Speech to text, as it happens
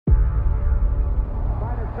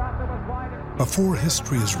Before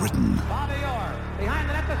history is written,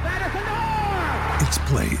 it's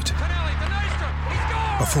played.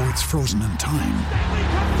 Before it's frozen in time,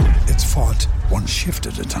 it's fought one shift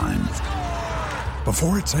at a time.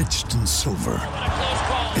 Before it's etched in silver,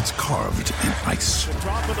 it's carved in ice.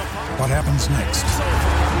 What happens next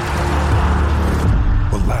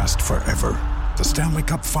will last forever. The Stanley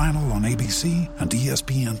Cup Final on ABC and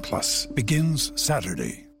ESPN Plus begins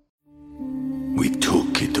Saturday. We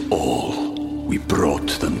took it all. We brought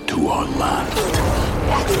them to our land.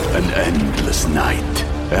 An endless night,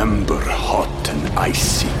 ember hot and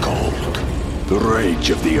icy cold. The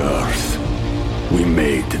rage of the earth. We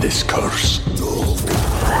made this curse.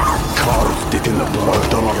 Carved it in the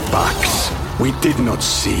blood on our backs. We did not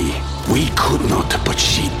see. We could not, but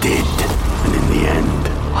she did. And in the end...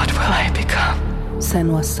 What will I become?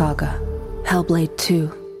 Senua's Saga. Hellblade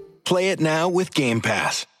 2. Play it now with Game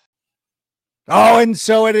Pass. Oh, and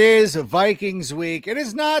so it is Vikings week. It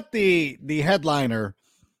is not the headliner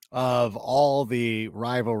of all the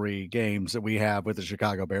rivalry games that we have with the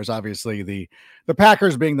Chicago Bears. Obviously, the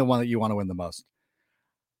Packers being the one that you want to win the most.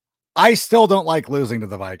 I still don't like losing to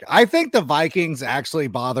the Vikings. I think the Vikings actually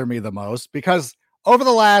bother me the most because over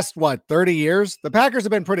the last, 30 years, the Packers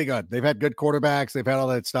have been pretty good. They've had good quarterbacks. They've had all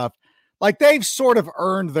that stuff. Like, they've sort of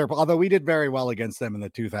earned their, although we did very well against them in the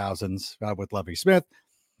 2000s with Lovie Smith.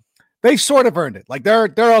 They've sort of earned it. Like, they're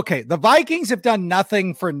okay. The Vikings have done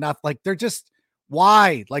nothing for nothing. Like, they're just,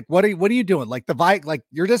 why? Like, what are you doing? Like,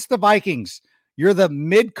 you're just the Vikings. You're the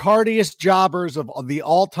mid-cardiest jobbers of the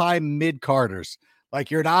all-time mid-carders. Like,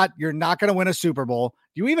 you're not going to win a Super Bowl.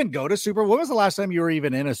 Do you even go to Super Bowl? When was the last time you were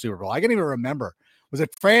even in a Super Bowl? I can't even remember. Was it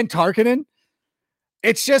Fran Tarkenton?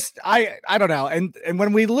 It's just, I don't know. And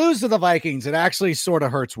when we lose to the Vikings, it actually sort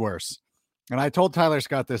of hurts worse. And I told Tyler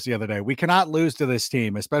Scott this the other day. We cannot lose to this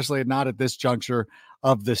team, especially not at this juncture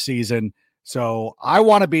of the season. So I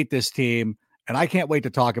want to beat this team, and I can't wait to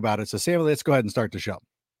talk about it. So, Sam, let's go ahead and start the show.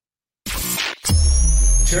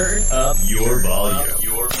 Turn up your volume.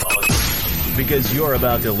 Because you're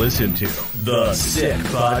about to listen to The Sick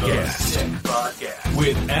Podcast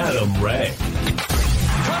with Adam Ray.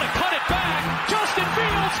 Trying to cut it back. Justin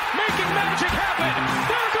Fields making magic happen.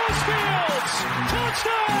 There goes Fields.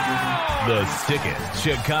 Touchdown. The sickest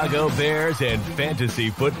Chicago Bears and fantasy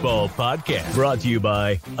football podcast. Brought to you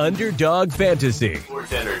by Underdog Fantasy.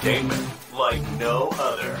 Sports entertainment like no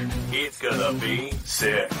other. It's gonna be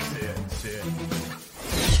sick.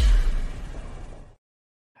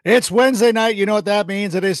 It's Wednesday night. You know what that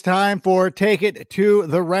means. It is time for Take It to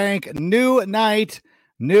the Rank. New night,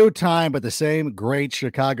 new time, but the same great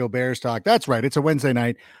Chicago Bears talk. That's right. It's a Wednesday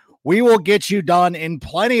night. We will get you done in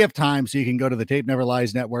plenty of time so you can go to the Tape Never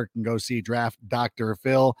Lies Network and go see Draft Dr.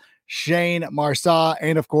 Phil, Shane Marsaw,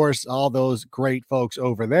 and, of course, all those great folks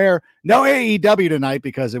over there. No AEW tonight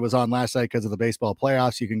because it was on last night because of the baseball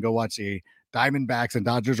playoffs. You can go watch the Diamondbacks and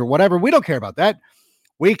Dodgers or whatever. We don't care about that.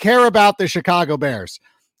 We care about the Chicago Bears.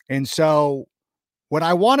 And so when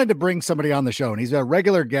I wanted to bring somebody on the show, and he's a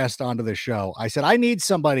regular guest onto the show, I said, I need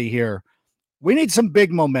somebody here. We need some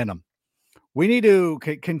big momentum. We need to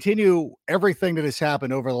continue everything that has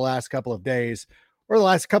happened over the last couple of days or the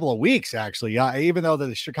last couple of weeks, actually, even though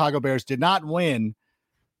the Chicago Bears did not win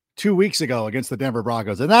 2 weeks ago against the Denver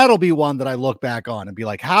Broncos. And that'll be one that I look back on and be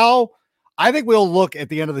like, I think we'll look at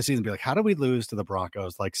the end of the season and be like, how did we lose to the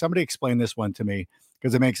Broncos? Like, somebody explain this one to me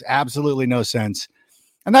because it makes absolutely no sense.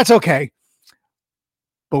 And that's okay.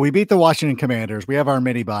 But we beat the Washington Commanders. We have our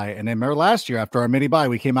mini bye. And then remember last year, after our mini bye,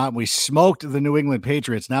 we came out and we smoked the New England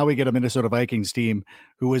Patriots. Now we get a Minnesota Vikings team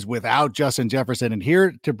who is without Justin Jefferson. And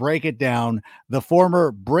here to break it down, the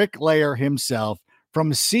former bricklayer himself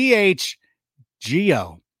from CHGO.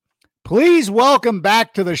 Please welcome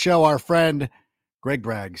back to the show our friend Greg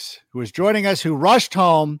Braggs, who is joining us, who rushed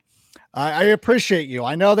home. I appreciate you.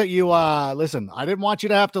 I know that you, listen, I didn't want you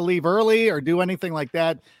to have to leave early or do anything like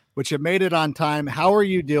that, but you made it on time. How are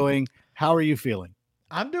you doing? How are you feeling?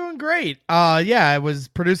 I'm doing great. I was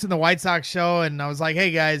producing the White Sox show and I was like,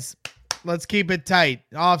 hey guys, let's keep it tight.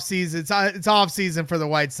 Off season. It's off season for the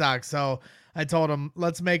White Sox. So I told them,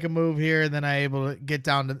 let's make a move here. And then I able to get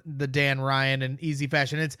down to the Dan Ryan in easy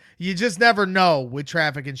fashion. You just never know with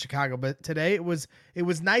traffic in Chicago, but today it was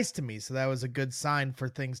nice to me. So that was a good sign for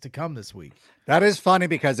things to come this week. That is funny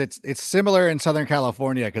because it's similar in Southern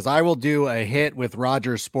California because I will do a hit with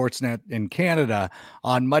Rogers Sportsnet in Canada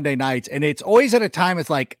on Monday nights. And it's always at a time it's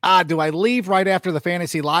like, do I leave right after the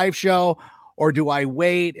Fantasy Live show or do I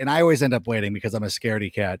wait? And I always end up waiting because I'm a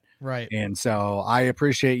scaredy cat. Right. And so I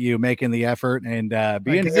appreciate you making the effort and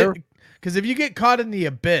being here. Because if you get caught in the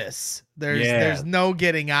abyss, there's no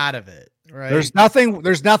getting out of it. Right. There's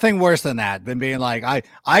nothing worse than that, than being like,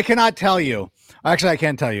 I cannot tell you. Actually, I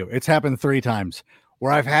can tell you. It's happened 3 times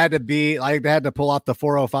where I've had to pull off the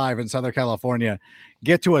 405 in Southern California,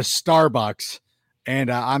 get to a Starbucks, and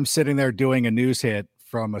I'm sitting there doing a news hit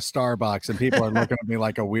from a Starbucks, and people are looking at me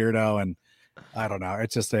like a weirdo. And I don't know.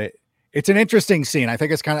 It's just it's an interesting scene. I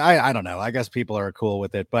think it's kind of, I don't know. I guess people are cool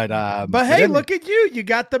with it, but hey, look at you. You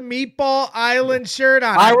got the Meatball Island shirt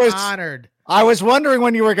on. I'm honored. I was wondering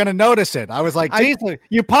when you were going to notice it. I was like, geez,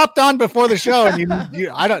 you popped on before the show, and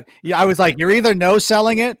I was like, you're either no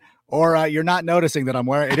selling it or you're not noticing that I'm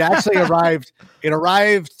wearing it. Actually arrived. It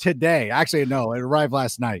arrived today. Actually, no, it arrived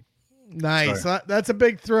last night. Nice. That's a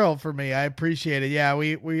big thrill for me. I appreciate it. Yeah,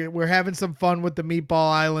 we're having some fun with the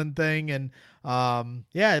Meatball Island thing, and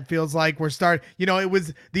it feels like we're starting.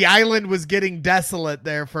 The island was getting desolate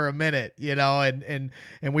there for a minute, and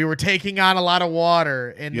we were taking on a lot of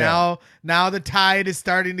water, and now the tide is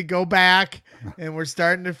starting to go back, and we're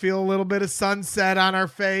starting to feel a little bit of sunset on our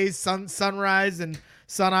face, sunrise and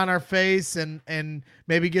sun on our face, and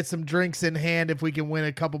maybe get some drinks in hand if we can win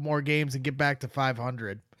a couple more games and get back to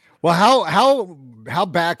 500. Well, how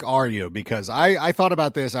back are you? Because I thought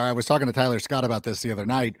about this, or I was talking to Tyler Scott about this the other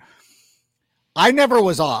night. I never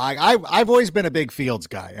was I've always been a big Fields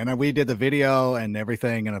guy, and we did the video and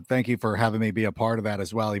everything. And thank you for having me be a part of that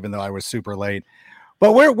as well, even though I was super late.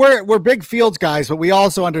 But we're big Fields guys, but we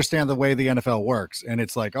also understand the way the NFL works. And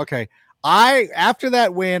it's like, okay, after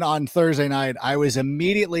that win on Thursday night, I was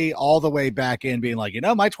immediately all the way back in being like,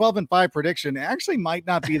 my 12-5 prediction actually might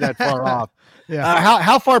not be that far off. Yeah.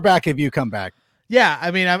 How far back have you come back? Yeah,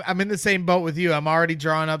 I mean, I'm in the same boat with you. I'm already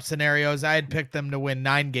drawing up scenarios. I had picked them to win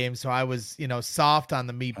 9 games, so I was, soft on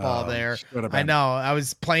the meatball there. I know I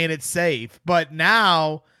was playing it safe, but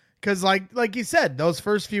now, because like you said, those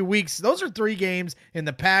first few weeks, those are 3 games in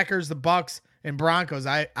the Packers, the Bucks, and Broncos.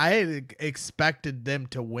 I had expected them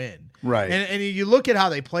to win, right? And you look at how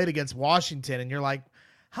they played against Washington, and you're like,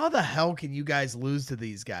 how the hell can you guys lose to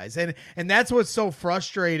these guys? And that's what's so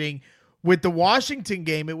frustrating. With the Washington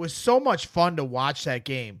game, it was so much fun to watch that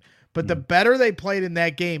game. But the better they played in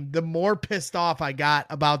that game, the more pissed off I got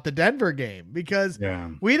about the Denver game, because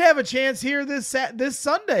we'd have a chance here this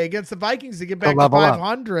Sunday against the Vikings to get back to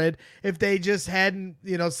 500 if they just hadn't,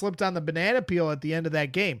 slipped on the banana peel at the end of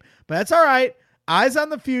that game. But that's all right. Eyes on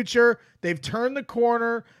the future. They've turned the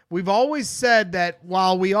corner. We've always said that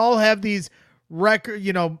while we all have these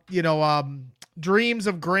dreams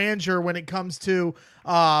of grandeur when it comes to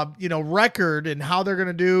record and how they're going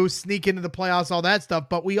to do, sneak into the playoffs, all that stuff.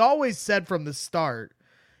 But we always said from the start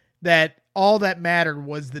that all that mattered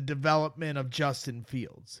was the development of Justin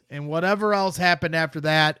Fields, and whatever else happened after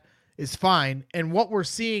that is fine. And what we're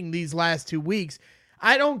seeing these last 2 weeks,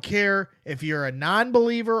 I don't care if you're a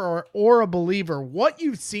non-believer or a believer, what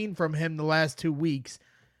you've seen from him the last 2 weeks,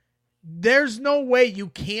 there's no way you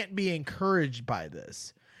can't be encouraged by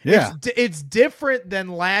this. Yeah. It's different than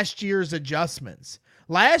last year's adjustments.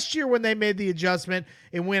 Last year when they made the adjustment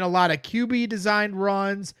and went a lot of QB designed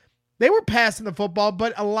runs, they were passing the football,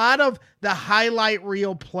 but a lot of the highlight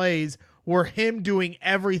reel plays were him doing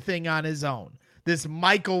everything on his own. This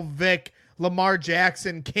Michael Vick, Lamar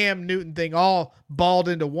Jackson, Cam Newton thing all balled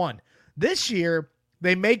into one. This year,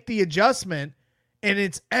 they make the adjustment and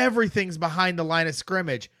it's everything's behind the line of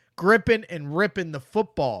scrimmage, gripping and ripping the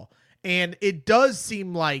football. And it does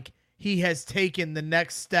seem like he has taken the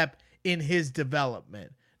next step in his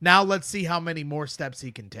development. Now let's see how many more steps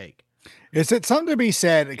he can take. Is it something to be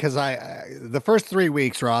said? Because the first 3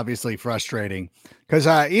 weeks were obviously frustrating. Because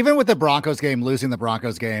even with the Broncos game, losing the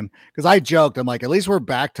Broncos game, because I joked, I'm like, at least we're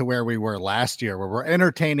back to where we were last year, where we're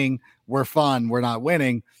entertaining, we're fun, we're not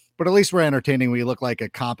winning, but at least we're entertaining. We look like a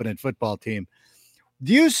competent football team.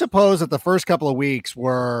 Do you suppose that the first couple of weeks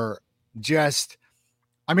were just...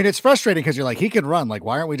 I mean, it's frustrating because you're like, he can run. Like,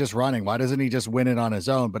 why aren't we just running? Why doesn't he just win it on his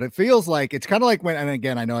own? But it feels like it's kind of like when, and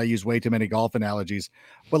again, I know I use way too many golf analogies,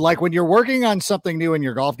 but like when you're working on something new in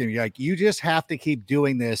your golf game, you're like, you just have to keep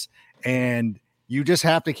doing this and you just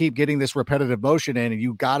have to keep getting this repetitive motion in, and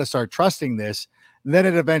you got to start trusting this. And then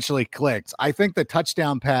it eventually clicks. I think the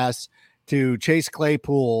touchdown pass to Chase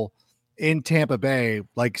Claypool in Tampa Bay,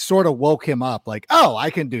 like sort of woke him up like, oh, I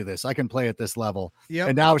can do this. I can play at this level. Yep.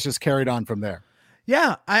 And now it's just carried on from there.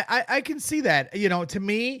 Yeah, I can see that. To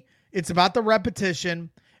me, it's about the repetition,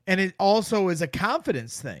 and it also is a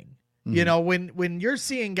confidence thing. Mm-hmm. When you're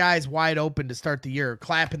seeing guys wide open to start the year,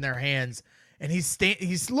 clapping their hands, and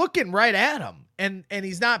he's looking right at him, and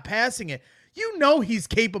he's not passing it, you know he's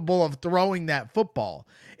capable of throwing that football.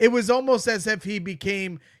 It was almost as if he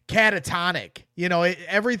became catatonic.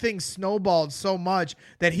 Everything snowballed so much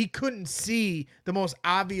that he couldn't see the most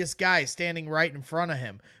obvious guy standing right in front of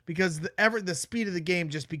him because the speed of the game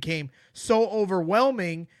just became so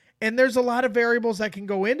overwhelming. And there's a lot of variables that can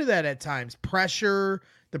go into that at times. Pressure,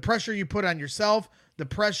 the pressure you put on yourself, the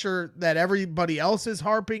pressure that everybody else is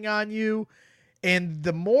harping on you. And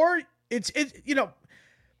the more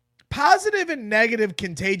positive and negative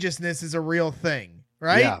contagiousness is a real thing,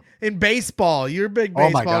 right? Yeah. In baseball, you're a big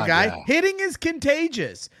baseball guy. Yeah. Hitting is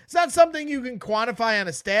contagious. It's not something you can quantify on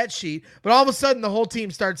a stat sheet, but all of a sudden the whole team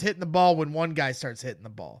starts hitting the ball when one guy starts hitting the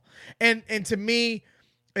ball. And to me,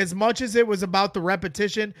 as much as it was about the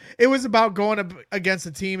repetition, it was about going up against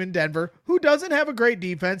a team in Denver who doesn't have a great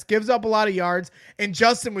defense, gives up a lot of yards, and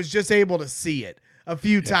Justin was just able to see it a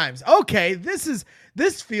few times. Okay,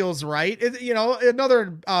 this feels right.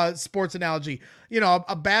 Another sports analogy,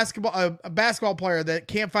 a basketball player that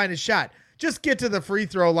can't find his shot. Just get to the free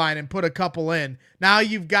throw line and put a couple in. Now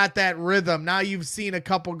you've got that rhythm. Now you've seen a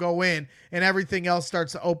couple go in and everything else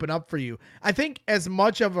starts to open up for you. I think as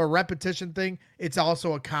much of a repetition thing, it's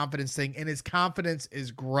also a confidence thing, and his confidence is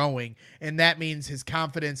growing. And that means his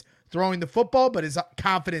confidence throwing the football, but his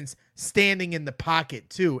confidence standing in the pocket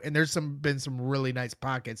too. And there's been some really nice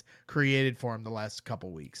pockets created for him the last couple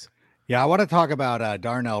weeks. Yeah, I want to talk about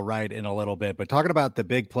Darnell Wright in a little bit, but talking about the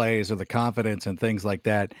big plays or the confidence and things like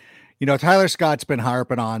that, Tyler Scott's been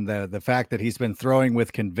harping on the fact that he's been throwing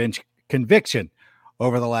with conviction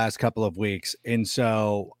over the last couple of weeks. And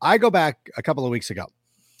so I go back a couple of weeks ago.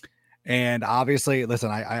 And obviously, listen,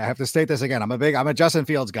 I have to state this again. I'm a Justin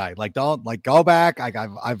Fields guy. Don't go back.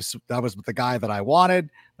 That was the guy that I wanted.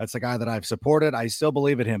 That's the guy that I've supported. I still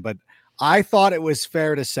believe in him, but I thought it was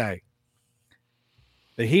fair to say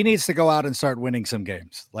that he needs to go out and start winning some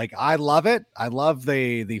games. I love it. I love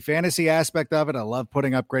the fantasy aspect of it. I love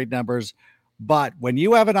putting up great numbers, but when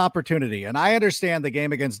you have an opportunity, and I understand the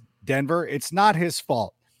game against Denver, it's not his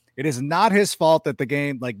fault. It is not his fault that the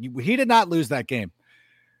game, he did not lose that game.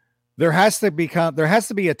 There has to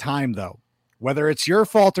be a time though, whether it's your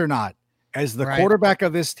fault or not, as the quarterback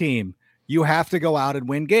of this team, you have to go out and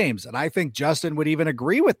win games. And I think Justin would even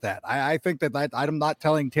agree with that. I think that I'm not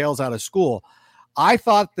telling tales out of school. I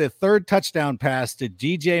thought the third touchdown pass to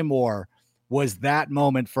DJ Moore was that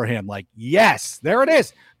moment for him. Yes, there it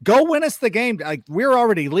is. Go win us the game. We're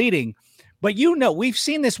already leading, but we've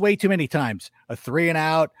seen this way too many times. A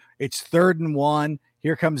 3-and-out, it's 3rd and 1.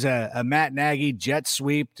 Here comes a Matt Nagy jet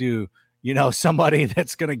sweep to, somebody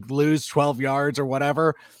that's going to lose 12 yards or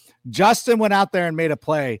whatever. Justin went out there and made a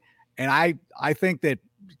play. And I think that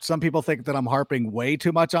some people think that I'm harping way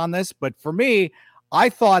too much on this, but for me, I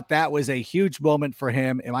thought that was a huge moment for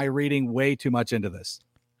him. Am I reading way too much into this?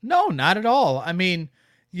 No, not at all. I mean,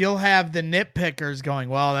 you'll have the nitpickers going,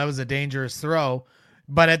 well, that was a dangerous throw.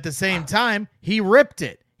 But at the same time, he ripped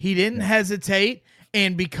it. He didn't hesitate.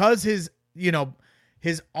 And because his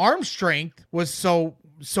arm strength was so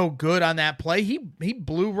good on that play, he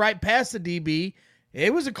blew right past the DB.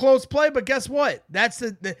 It was a close play, but guess what?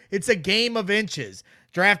 It's a game of inches.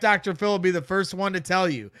 Draft Dr. Phil will be the first one to tell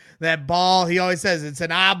you that ball. He always says it's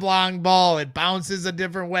an oblong ball. It bounces a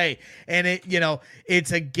different way. And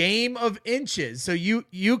it's a game of inches. So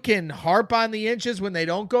you can harp on the inches when they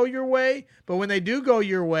don't go your way, but when they do go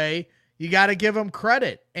your way, you got to give them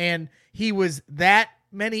credit. And he was that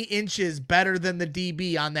many inches better than the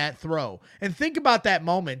DB on that throw. And think about that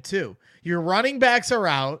moment too. Your running backs are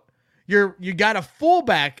out. You got a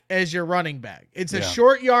fullback as your running back. It's a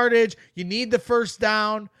short yardage. You need the first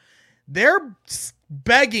down. They're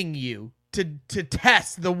begging you to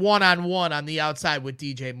test the one-on-one on the outside with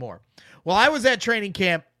DJ Moore. Well, I was at training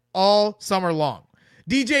camp all summer long.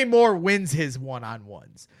 DJ Moore wins his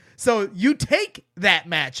one-on-ones. So you take that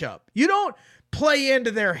matchup. You don't play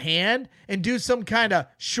into their hand and do some kind of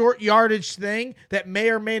short yardage thing that may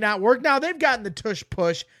or may not work. Now, they've gotten the tush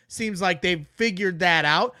push. Seems like they've figured that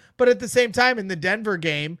out. But at the same time, in the Denver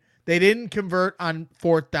game, they didn't convert on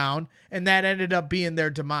 4th down, and that ended up being their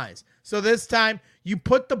demise. So this time, you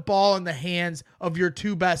put the ball in the hands of your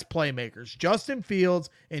two best playmakers, Justin Fields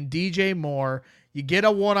and DJ Moore. You get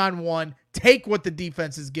a one-on-one, take what the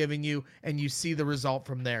defense is giving you, and you see the result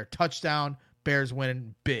from there. Touchdown, Bears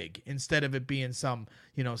winning big, instead of it being some,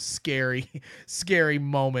 scary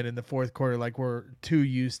moment in the fourth quarter like we're too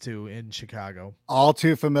used to in Chicago. All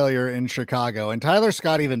too familiar in Chicago. And Tyler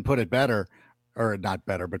Scott even put it better, or not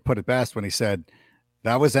better, but put it best when he said,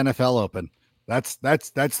 that was NFL Open.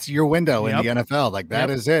 That's your window in the NFL. Like that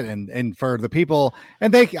is it. And for the people,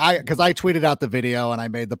 and because I tweeted out the video and I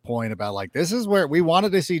made the point about like, this is where we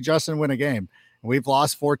wanted to see Justin win a game. We've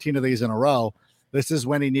lost 14 of these in a row. This is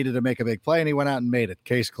when he needed to make a big play, and he went out and made it.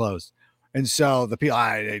 Case closed. And so the people,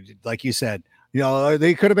 like you said,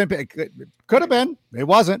 they could have been. It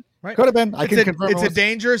wasn't. Right. Could have been. It's a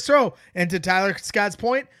dangerous throw. And to Tyler Scott's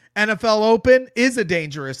point, NFL Open is a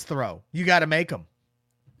dangerous throw. You got to make them.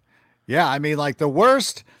 Yeah, I mean, like the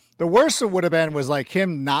worst it would have been was like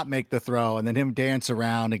him not make the throw and then him dance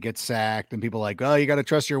around and get sacked and people like, oh, you got to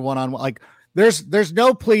trust your one-on-one. Like there's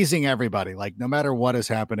no pleasing everybody, like no matter what is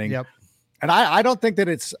happening. Yep. And I don't think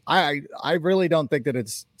that I really don't think that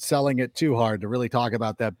it's selling it too hard to really talk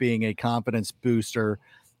about that being a confidence booster.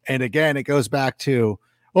 And again, it goes back to,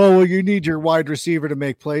 oh, well, you need your wide receiver to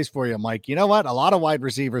make plays for you. I'm like, you know what? A lot of wide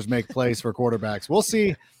receivers make plays for quarterbacks. We'll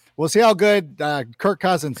see. We'll see how good Kirk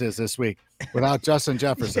Cousins is this week without Justin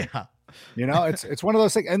Jefferson. Yeah. It's one of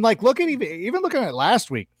those things. And like, look at even looking at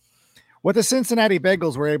last week, what the Cincinnati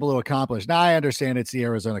Bengals were able to accomplish. Now I understand it's the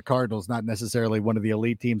Arizona Cardinals, not necessarily one of the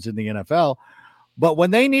elite teams in the NFL, but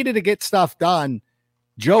when they needed to get stuff done,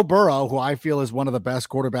 Joe Burrow, who I feel is one of the best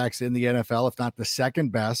quarterbacks in the NFL, if not the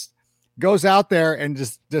second best, goes out there and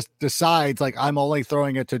just decides like, I'm only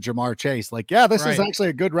throwing it to Jamar Chase. Like, yeah, this is actually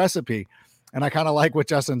a good recipe. And I kind of like what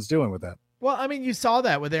Justin's doing with that. Well, I mean, you saw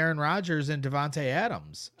that with Aaron Rodgers and Devontae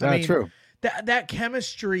Adams. That's true. That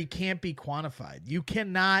chemistry can't be quantified. You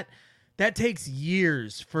cannot. That takes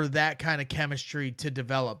years for that kind of chemistry to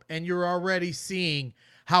develop. And you're already seeing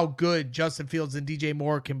how good Justin Fields and DJ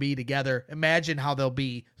Moore can be together. Imagine how they'll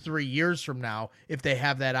be 3 years from now if they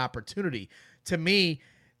have that opportunity. To me,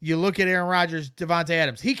 you look at Aaron Rodgers, Devontae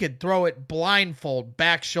Adams, he could throw it blindfold,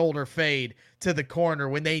 back shoulder fade to the corner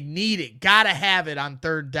when they need it. Got to have it on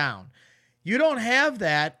third down. You don't have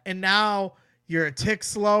that, and now you're a tick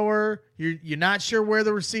slower. You're not sure where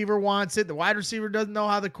the receiver wants it. The wide receiver doesn't know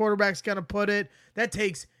how the quarterback's going to put it. That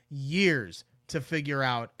takes years to figure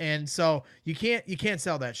out, and so you can't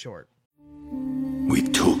sell that short. We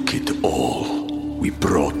took it all. We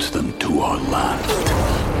brought them to our land.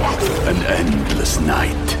 An endless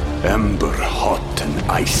night, ember hot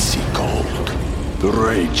and icy cold. The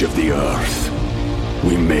rage of the earth.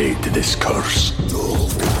 We made this curse.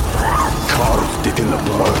 Carved it in the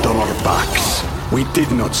blood on our backs. We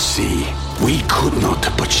did not see. We could not,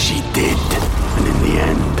 but she did. And in the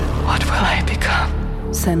end... What will I become?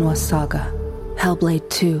 Senua's Saga. Hellblade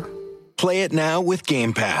 2. Play it now with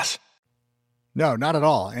Game Pass. No, not at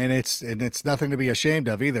all. And it's nothing to be ashamed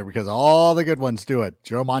of either, because all the good ones do it.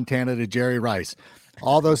 Joe Montana to Jerry Rice.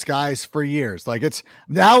 All those guys for years. Like it's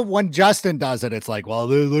now when Justin does it, it's like, well,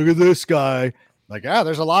 look at this guy. Like, yeah,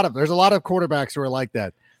 there's a lot of quarterbacks who are like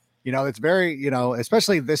that. It's very,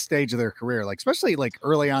 especially this stage of their career, like especially like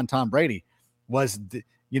early on, Tom Brady was,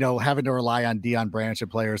 having to rely on Deion Branch and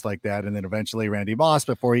players like that. And then eventually Randy Moss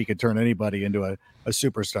before he could turn anybody into a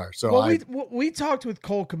superstar. So we talked with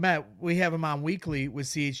Cole Kmet. We have him on weekly with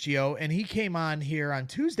CHGO, and he came on here on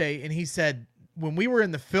Tuesday and he said, when we were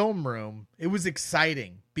in the film room, it was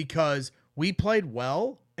exciting because we played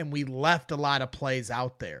well and we left a lot of plays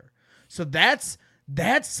out there. So that's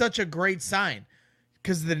such a great sign,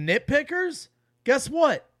 because the nitpickers, guess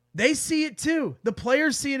what? They see it too. The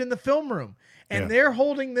players see it in the film room, and they're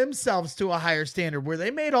holding themselves to a higher standard where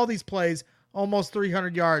they made all these plays, almost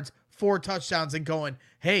 300 yards, 4 touchdowns, and going,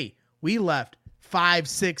 hey, we left 5,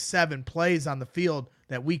 6, 7 plays on the field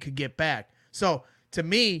that we could get back. So to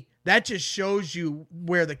me, that just shows you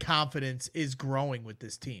where the confidence is growing with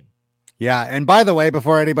this team. Yeah. And by the way,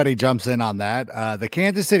 before anybody jumps in on that, the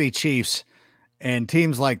Kansas City Chiefs and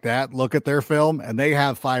teams like that look at their film and they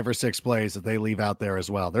have 5 or 6 plays that they leave out there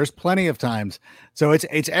as well. There's plenty of times. So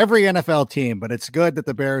it's every NFL team, but it's good that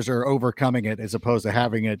the Bears are overcoming it as opposed to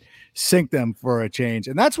having it sink them for a change.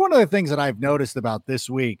 And that's one of the things that I've noticed about this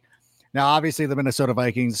week. Now, obviously the Minnesota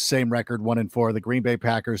Vikings, same record, 1-4, the Green Bay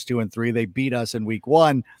Packers 2-3. They beat us in week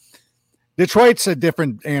 1. Detroit's a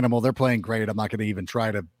different animal. They're playing great. I'm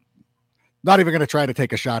not even going to try to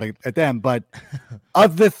take a shot at them. But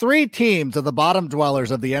of the 3 teams of the bottom dwellers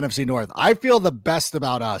of the NFC North, I feel the best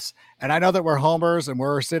about us. And I know that we're homers and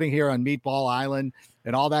we're sitting here on Meatball Island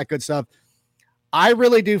and all that good stuff. I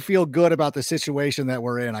really do feel good about the situation that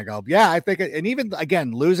we're in. I go, yeah, I think, and even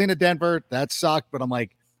again, losing to Denver, that sucked. But I'm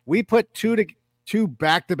like, we put 2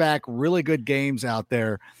 back-to-back really good games out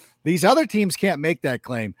there. These other teams can't make that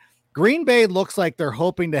claim. Green Bay looks like they're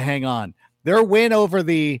hoping to hang on. Their win over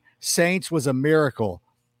the Saints was a miracle.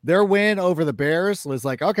 Their win over the Bears was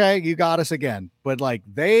like, okay, you got us again. But like,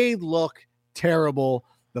 they look terrible.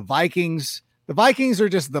 The Vikings the Vikings are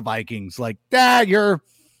just the Vikings. Like, Dad,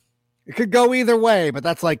 it could go either way, but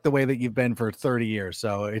that's like the way that you've been for 30 years.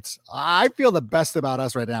 So I feel the best about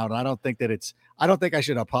us right now. And I don't think I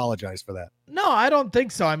should apologize for that. No, I don't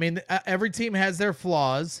think so. I mean, every team has their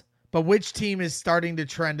flaws, but which team is starting to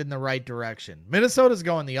trend in the right direction? Minnesota's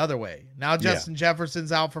going the other way. Now Justin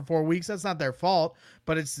Jefferson's out for 4 weeks. That's not their fault,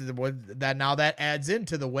 but it's that now that adds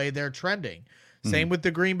into the way they're trending. Same with the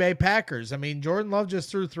Green Bay Packers. I mean, Jordan Love just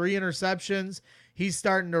threw 3 interceptions. He's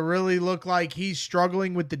starting to really look like he's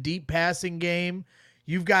struggling with the deep passing game.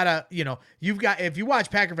 If you watch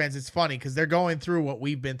Packer fans, it's funny because they're going through what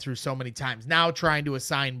we've been through so many times now, trying to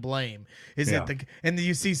assign blame. And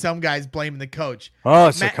you see some guys blaming the coach. Oh,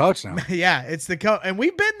 it's the coach now. Yeah, it's the coach. And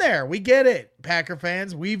we've been there. We get it, Packer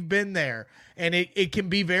fans. We've been there. And it can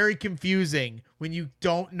be very confusing when you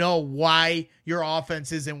don't know why your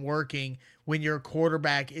offense isn't working, when your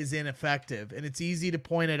quarterback is ineffective. And it's easy to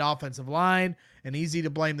point at offensive line and easy to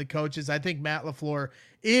blame the coaches. I think Matt LaFleur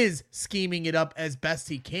is scheming it up as best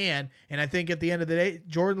he can. And I think at the end of the day,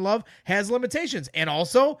 Jordan Love has limitations. And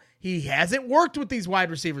also, he hasn't worked with these wide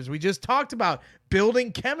receivers. We just talked about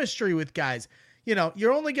building chemistry with guys. You know,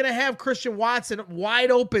 you're only going to have Christian Watson wide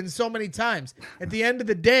open so many times. At the end of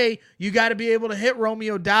the day, you got to be able to hit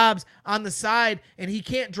Romeo Doubs on the side, and he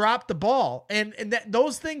can't drop the ball. And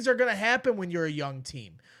those things are going to happen when you're a young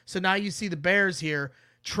team. So now you see the Bears here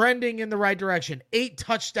trending in the right direction. 8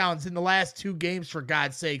 touchdowns in the last 2 games, for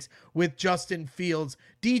God's sakes, with Justin Fields.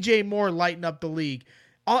 DJ Moore lighting up the league.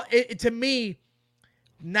 To me,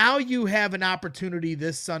 now you have an opportunity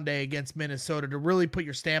this Sunday against Minnesota to really put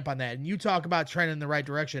your stamp on that. And you talk about trending in the right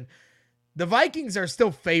direction. The Vikings are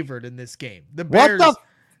still favored in this game. The Bears.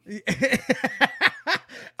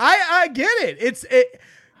 I get it.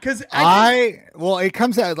 Because it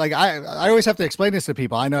comes out like I always have to explain this to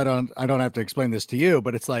people. I know I don't have to explain this to you,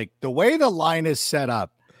 but it's like the way the line is set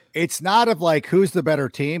up. It's not of like who's the better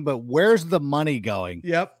team, but where's the money going?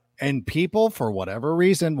 Yep. And people, for whatever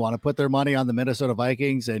reason, want to put their money on the Minnesota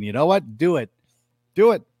Vikings. And you know what? Do it.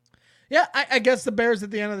 Yeah, I guess the Bears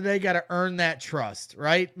at the end of the day got to earn that trust,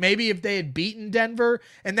 right? Maybe if they had beaten Denver,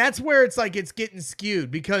 and that's where it's like it's getting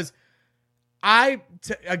skewed because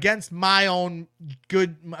against my own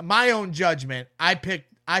judgment,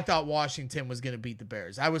 I thought Washington was going to beat the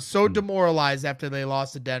Bears. I was so demoralized after they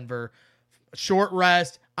lost to Denver. Short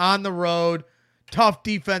rest, on the road, tough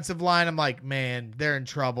defensive line. I'm like, man, they're in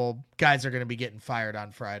trouble. Guys are going to be getting fired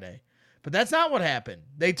on Friday. But that's not what happened.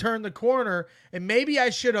 They turned the corner, and maybe I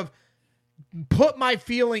should have put my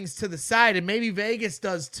feelings to the side, and maybe Vegas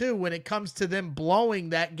does too when it comes to them blowing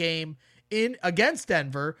that game in against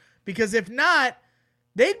Denver, because if not,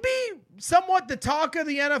 they'd be somewhat the talk of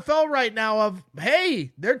the NFL right now of,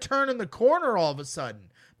 hey, they're turning the corner all of a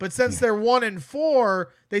sudden. But since they're 1-4,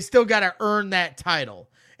 they still got to earn that title.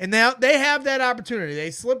 And now they have that opportunity. They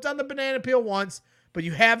slipped on the banana peel once, but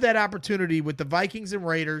you have that opportunity with the Vikings and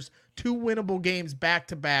Raiders, 2 winnable games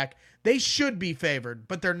back-to-back. They should be favored,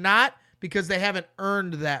 but they're not because they haven't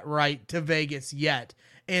earned that right to Vegas yet.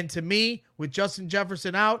 And to me, with Justin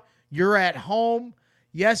Jefferson out, you're at home.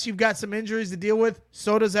 Yes, you've got some injuries to deal with.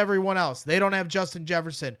 So does everyone else. They don't have Justin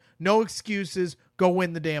Jefferson. No excuses. Go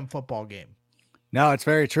win the damn football game. No, it's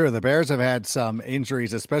very true. The Bears have had some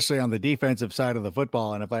injuries, especially on the defensive side of the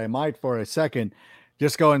football. And if I might for a second,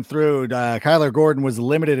 just going through, Kyler Gordon was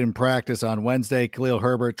limited in practice on Wednesday. Khalil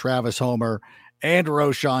Herbert, Travis Homer, and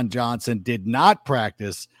Roschon Johnson did not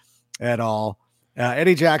practice at all.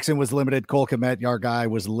 Eddie Jackson was limited. Cole Kmet, our guy,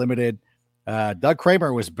 was limited. Doug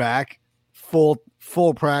Kramer was back,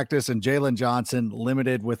 full practice, and Jalen Johnson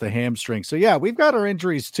limited with a hamstring. So yeah, we've got our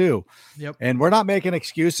injuries too. Yep. And we're not making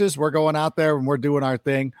excuses. We're going out there and we're doing our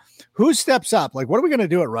thing. Who steps up? Like, what are we going to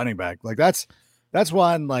do at running back? Like that's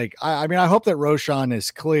one, like, I mean, I hope that Roschon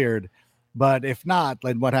is cleared, but if not,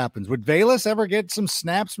 then what happens? Would Velus ever get some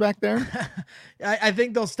snaps back there? I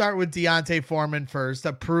think they'll start with Deontay Foreman first,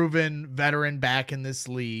 a proven veteran back in this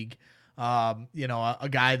league. A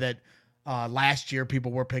guy that, last year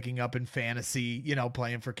people were picking up in fantasy,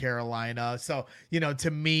 playing for Carolina. So,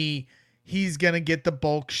 to me, he's going to get the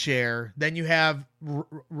bulk share. Then you have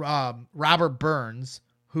Robert Burns,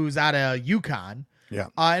 who's out of UConn. Yeah.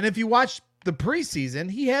 And if you watch the preseason,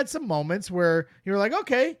 he had some moments where you're like,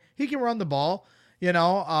 okay, he can run the ball,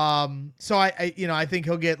 So I think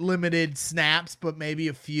he'll get limited snaps, but maybe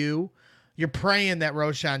a few. You're praying that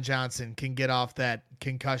Roschon Johnson can get off that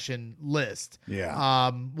concussion list.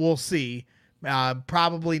 Yeah. We'll see.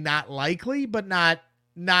 Probably not likely, but not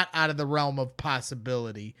out of the realm of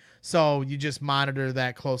possibility. So you just monitor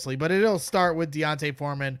that closely. But it'll start with Deontay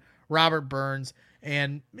Foreman, Robert Burns,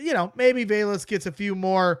 and maybe Velus gets a few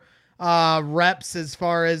more reps as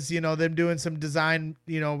far as, them doing some design,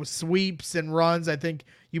 sweeps and runs. I think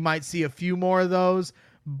you might see a few more of those,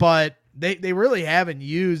 but they really haven't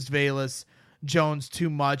used Velus Jones too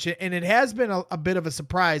much. And it has been a bit of a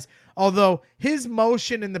surprise, although his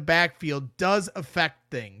motion in the backfield does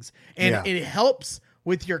affect things, and it helps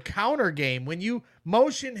with your counter game. When you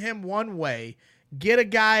motion him one way, get a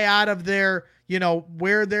guy out of their,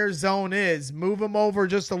 where their zone is, move him over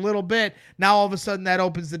just a little bit. Now, all of a sudden that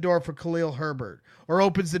opens the door for Khalil Herbert or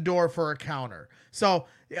opens the door for a counter. So,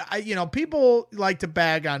 people like to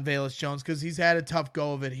bag on Velus Jones because he's had a tough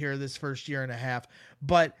go of it here this first year and a half,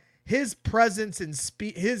 but his presence and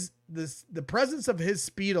speed, the presence of his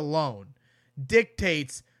speed alone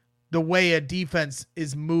dictates the way a defense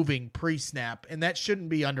is moving pre-snap, and that shouldn't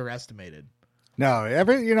be underestimated. No,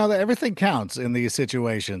 everything counts in these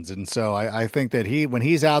situations. And so I think that when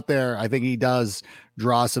he's out there, I think he does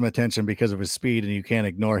draw some attention because of his speed, and you can't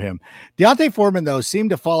ignore him. D'Onta Foreman, though,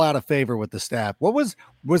 seemed to fall out of favor with the staff. What was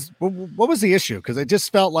the issue? Because it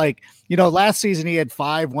just felt like, last season he had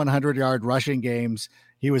 5 100-yard rushing games.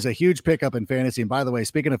 He was a huge pickup in fantasy. And by the way,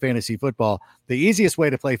 speaking of fantasy football, the easiest way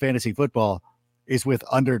to play fantasy football is with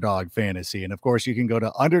Underdog Fantasy. And of course, you can go to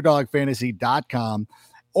underdogfantasy.com,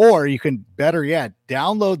 or you can, better yet,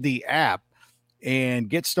 download the app and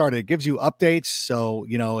get started. It gives you updates. So,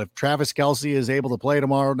 if Travis Kelce is able to play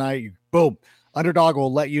tomorrow night, boom, Underdog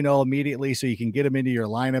will let you know immediately so you can get him into your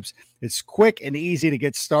lineups. It's quick and easy to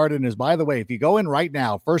get started. And by the way, if you go in right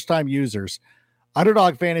now, first-time users,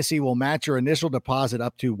 Underdog Fantasy will match your initial deposit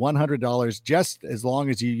up to $100 just as long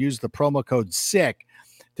as you use the promo code SICK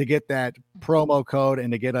to get that promo code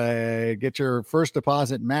and to get your first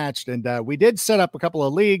deposit matched. And we did set up a couple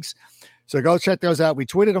of leagues, so go check those out. We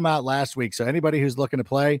tweeted them out last week. So anybody who's looking to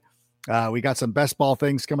play, we got some best ball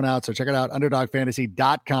things coming out. So check it out,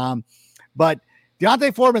 underdogfantasy.com. But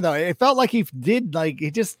D'Onta Foreman, though, it felt like he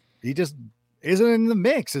just isn't in the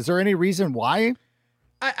mix. Is there any reason why?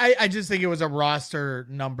 I just think it was a roster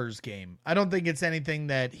numbers game. I don't think it's anything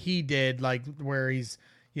that he did, like where he's,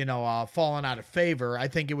 fallen out of favor. I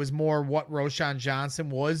think it was more what Roschon Johnson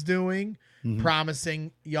was doing,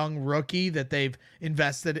 promising young rookie that they've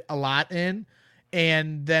invested a lot in.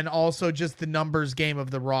 And then also just the numbers game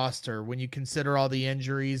of the roster when you consider all the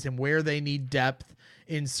injuries and where they need depth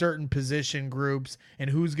in certain position groups and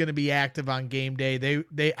who's going to be active on game day.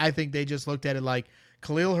 I think they just looked at it like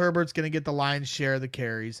Khalil Herbert's going to get the lion's share of the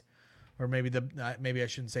carries. Or maybe maybe I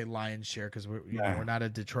shouldn't say lion's share because we're not a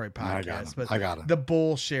Detroit podcast, but the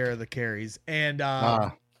bull share of the carries, and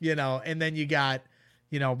and then you got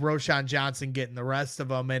Roschon Johnson getting the rest of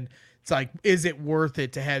them, and it's like, is it worth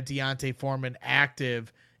it to have D'Onta Foreman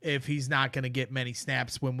active if he's not going to get many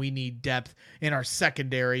snaps when we need depth in our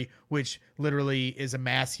secondary, which literally is a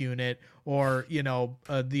mass unit, or,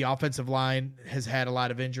 the offensive line has had a lot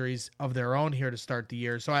of injuries of their own here to start the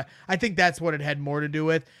year. So I think that's what it had more to do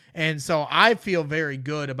with. And so I feel very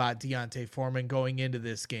good about D'Onta Foreman going into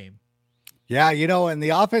this game. Yeah, and the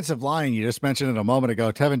offensive line, you just mentioned it a moment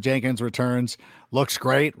ago, Tevin Jenkins returns, looks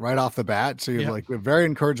great right off the bat. So we're very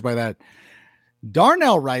encouraged by that.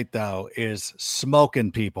 Darnell Wright, though, is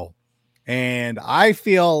smoking people. And I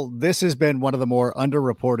feel this has been one of the more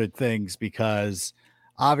underreported things because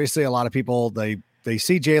obviously a lot of people, they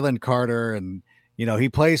see Jalen Carter and, he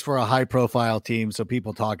plays for a high profile team. So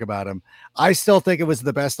people talk about him. I still think it was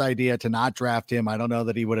the best idea to not draft him. I don't know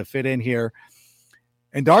that he would have fit in here.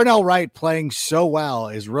 And Darnell Wright playing so well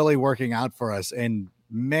is really working out for us. And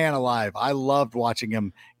man alive, I loved watching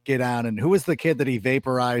him get down. And who was the kid that he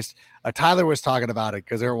vaporized? Tyler was talking about it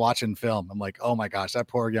because they were watching film. I'm like, oh my gosh, that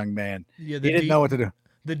poor young man. Yeah, he didn't know what to do.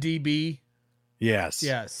 The DB. Yes.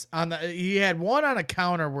 He had one on a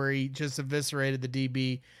counter where he just eviscerated the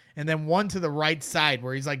DB, and then one to the right side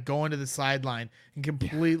where he's like going to the sideline and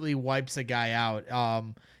completely wipes a guy out.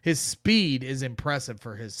 His speed is impressive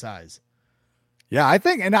for his size. Yeah, I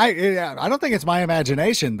think, and I don't think it's my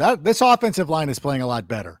imagination that this offensive line is playing a lot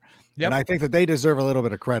better. Yep. And I think that they deserve a little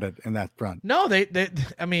bit of credit in that front. No,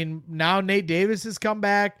 now Nate Davis has come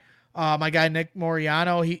back. My guy, Nick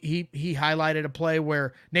Moriano, he highlighted a play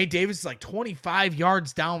where Nate Davis is like 25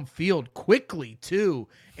 yards downfield quickly too.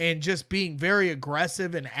 And just being very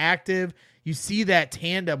aggressive and active. You see that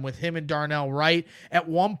tandem with him and Darnell Wright. At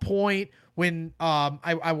one point when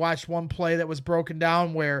I watched one play that was broken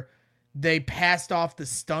down where they passed off the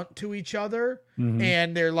stunt to each other,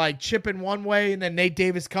 and they're like chipping one way, and then Nate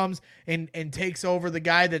Davis comes and takes over the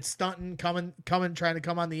guy that's stunting, coming, trying to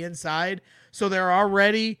come on the inside. So they're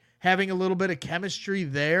already having a little bit of chemistry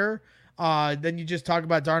there. Then you just talk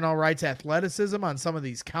about Darnell Wright's athleticism on some of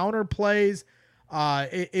these counter plays.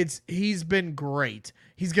 He's been great.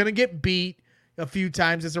 He's going to get beat a few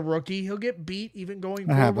times as a rookie. He'll get beat even going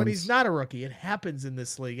forward when he's not a rookie. It happens in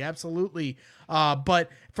this league. Absolutely. But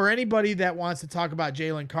for anybody that wants to talk about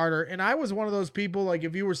Jalen Carter, and I was one of those people, like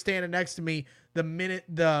if you were standing next to me the minute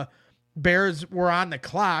the Bears were on the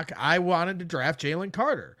clock, I wanted to draft Jalen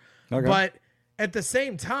Carter. Okay. But at the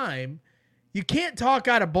same time, you can't talk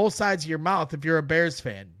out of both sides of your mouth if you're a Bears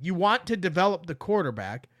fan. You want to develop the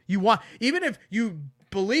quarterback. Even if you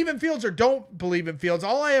believe in Fields or don't believe in Fields,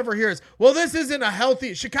 all I ever hear is, well, this isn't a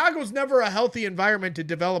healthy, Chicago's never a healthy environment to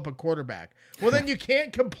develop a quarterback. Well, then you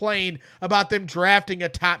can't complain about them drafting a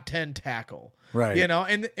top 10 tackle. Right.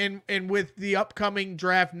 And with the upcoming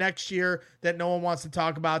draft next year that no one wants to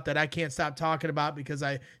talk about, that I can't stop talking about because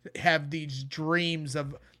I have these dreams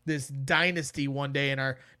of this dynasty one day in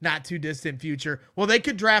our not too distant future. Well, they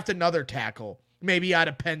could draft another tackle, maybe out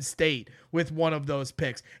of Penn State with one of those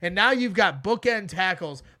picks. And now you've got bookend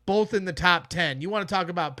tackles, both in the top 10. You want to talk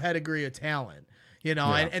about pedigree of talent,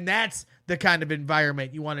 and that's the kind of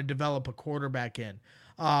environment you want to develop a quarterback in.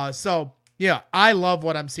 So yeah, I love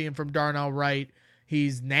what I'm seeing from Darnell Wright.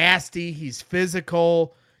 He's nasty. He's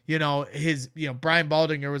physical. Brian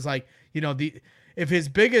Baldinger was like, if his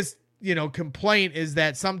biggest, complaint is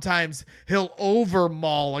that sometimes he'll over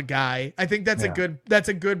maul a guy. I think that's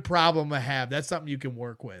a good problem to have. That's something you can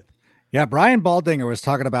work with. Yeah. Brian Baldinger was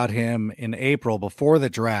talking about him in April before the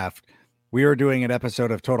draft. We were doing an episode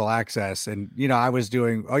of Total Access, and, I was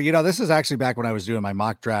doing, this is actually back when I was doing my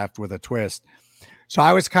mock draft with a twist. So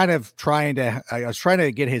I was kind of trying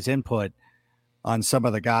to get his input on some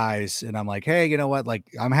of the guys. And I'm like, hey, you know what? Like,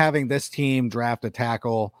 I'm having this team draft a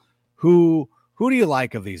tackle. Who do you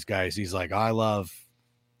like of these guys? He's like,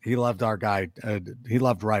 he loved our guy. He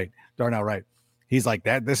loved Darnell Wright. He's like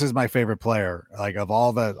that. This is my favorite player. Like, of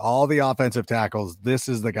all the offensive tackles, this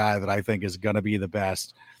is the guy that I think is going to be the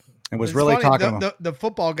best. And was really talking. The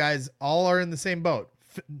football guys all are in the same boat.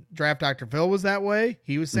 Draft Dr. Phil was that way.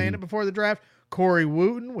 He was saying it before the draft. Corey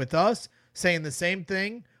Wooten with us saying the same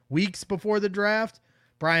thing weeks before the draft.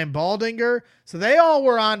 Brian Baldinger. So they all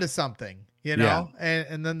were onto something,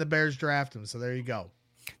 and then the Bears draft him. So there you go.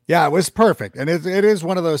 Yeah, it was perfect. And it is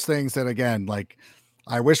one of those things that, again, like,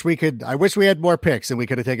 I wish we had more picks and we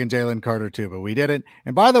could have taken Jalen Carter too, but we didn't.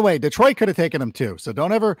 And by the way, Detroit could have taken him too. So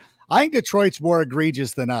I think Detroit's more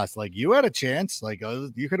egregious than us. Like, you had a chance, like,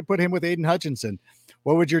 you could have put him with Aiden Hutchinson.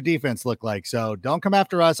 What would your defense look like? So don't come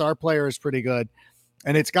after us. Our player is pretty good.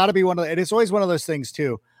 And it's got to be it's always one of those things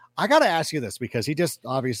too. I got to ask you this because he just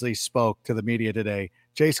obviously spoke to the media today.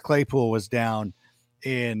 Chase Claypool was down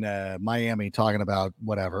in Miami talking about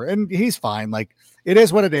whatever, and he's fine. Like, it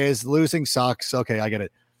is what it is. Losing sucks. Okay, I get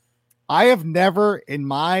it. I have never in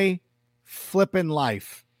my flipping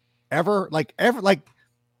life ever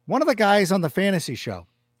one of the guys on the fantasy show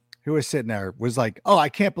who was sitting there was like, oh, I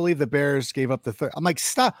can't believe the Bears gave up the third. I'm like,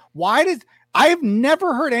 stop. I've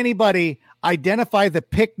never heard anybody identify the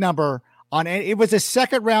pick number on it. It was a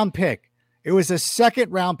second round pick.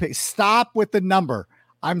 Stop with the number.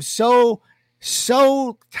 I'm so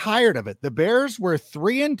tired of it. The Bears were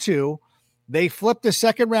 3-2. They flipped a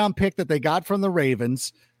second round pick that they got from the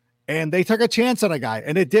Ravens, and they took a chance on a guy,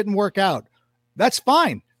 and it didn't work out. That's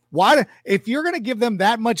fine. Why, if you're going to give them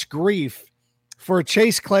that much grief for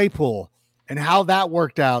Chase Claypool and how that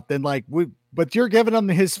worked out, then but you're giving him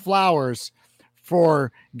his flowers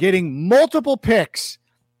for getting multiple picks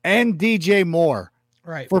and DJ Moore,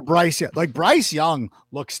 right? For Bryce Young. Like, Bryce Young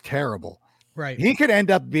looks terrible. Right. He could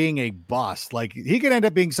end up being a bust. Like, he could end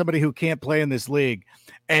up being somebody who can't play in this league,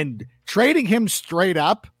 and trading him straight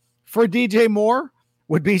up for DJ Moore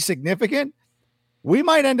would be significant. We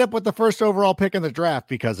might end up with the first overall pick in the draft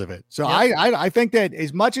because of it. So yep. I think that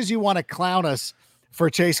as much as you want to clown us for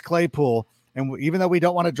Chase Claypool, and even though we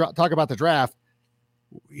don't want to talk about the draft,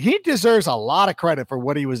 he deserves a lot of credit for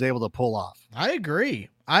what he was able to pull off. I agree.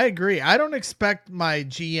 I don't expect my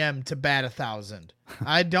GM to bat 1,000.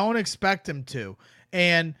 I don't expect him to.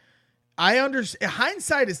 And I understand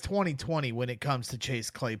hindsight is 20/20 when it comes to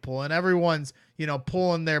Chase Claypool, and everyone's,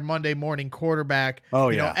 pulling their Monday morning quarterback,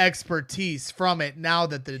 expertise from it now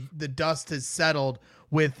that the dust has settled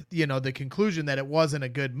with, the conclusion that it wasn't a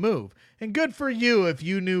good move. And good for you if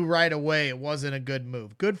you knew right away it wasn't a good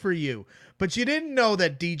move. Good for you. But you didn't know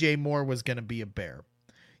that DJ Moore was going to be a Bear.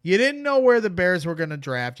 You didn't know where the Bears were going to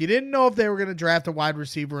draft. You didn't know if they were going to draft a wide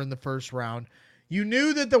receiver in the first round. You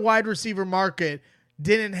knew that the wide receiver market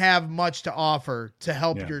didn't have much to offer to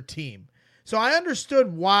help your team. So I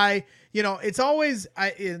understood why, it's always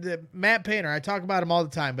Matt Painter. I talk about him all the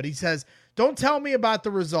time, but he says, don't tell me about the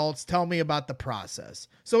results. Tell me about the process.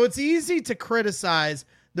 So it's easy to criticize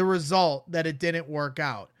the result that it didn't work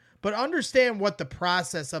out, but understand what the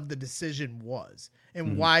process of the decision was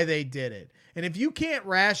and why they did it. And if you can't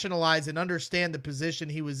rationalize and understand the position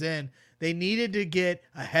he was in, they needed to get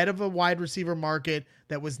ahead of a wide receiver market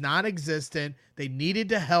that was non-existent. They needed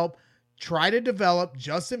to help try to develop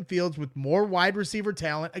Justin Fields with more wide receiver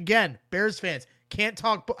talent. Again, Bears fans can't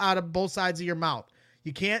talk out of both sides of your mouth.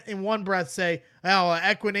 You can't in one breath say, oh,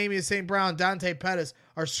 Equanimeous St. Brown, Dante Pettis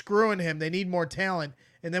are screwing him. They need more talent.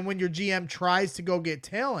 And then when your GM tries to go get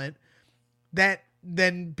talent,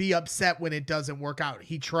 then be upset when it doesn't work out.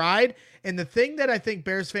 He tried. And the thing that I think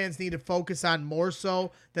Bears fans need to focus on more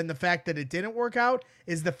so than the fact that it didn't work out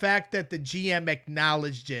is the fact that the GM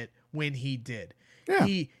acknowledged it when he did. Yeah.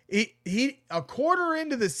 He a quarter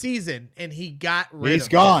into the season and he got rid of him. He's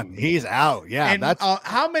gone. He's out. Yeah. And that's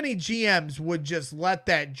how many GMs would just let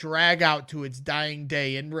that drag out to its dying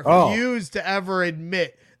day and refuse to ever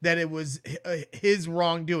admit that it was his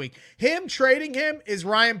wrongdoing? Him trading him is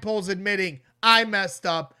Ryan Poles admitting, I messed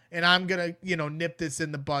up and I'm going to, nip this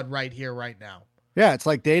in the bud right here, right now. Yeah, it's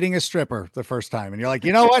like dating a stripper the first time. And you're like,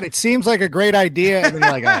 you know what? It seems like a great idea. And then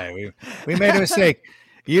you're like, all right, we made a mistake.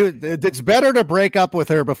 It's better to break up with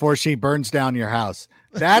her before she burns down your house.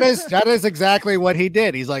 That is exactly what he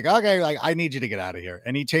did. He's like, okay, like I need you to get out of here.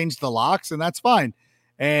 And he changed the locks and that's fine.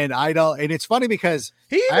 And and it's funny because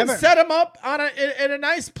he even set him up in a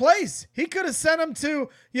nice place. He could have sent him to,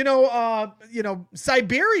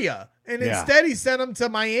 Siberia. And instead he sent him to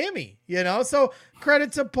Miami, so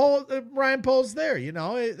credit to Ryan Poles there.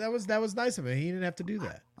 That was nice of him. He didn't have to do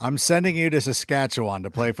that. I'm sending you to Saskatchewan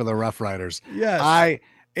to play for the Rough Riders. Yes,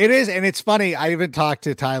 it is. And it's funny. I haven't talked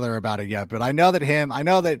to Tyler about it yet, but I know that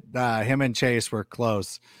him and Chase were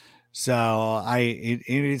close. So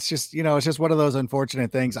it's just, it's just one of those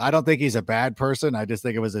unfortunate things. I don't think he's a bad person. I just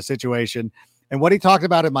think it was a situation. And what he talked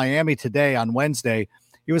about in Miami today on Wednesday,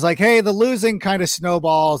 he was like, hey, the losing kind of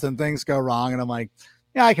snowballs and things go wrong. And I'm like,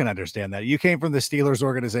 yeah, I can understand that. You came from the Steelers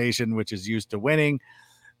organization, which is used to winning.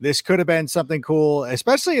 This could have been something cool,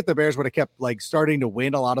 especially if the Bears would have kept starting to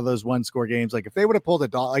win a lot of those 1-score games. Like if they would have pulled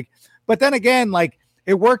but then again,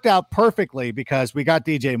 it worked out perfectly because we got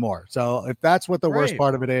DJ Moore. So if that's what the worst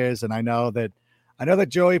part of it is, and I know that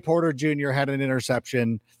Joey Porter Jr. had an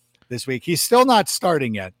interception this week. He's still not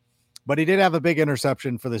starting yet, but he did have a big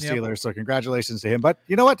interception for the Steelers. So congratulations to him. But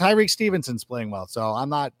you know what? Tyreek Stevenson's playing well. So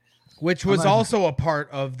which was also a part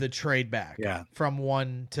of the trade back from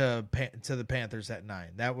 1 to the Panthers at 9.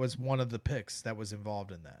 That was one of the picks that was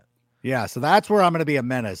involved in that. Yeah. So that's where I'm going to be a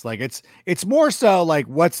menace. It's more so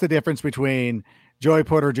what's the difference between Joey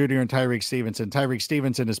Porter Jr. and Tyreek Stevenson? Tyreek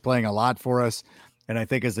Stevenson is playing a lot for us. And I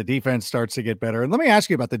think as the defense starts to get better, and let me ask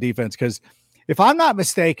you about the defense, because if I'm not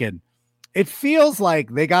mistaken, it feels like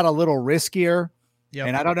they got a little riskier. Yep.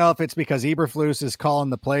 And I don't know if it's because Eberflus is calling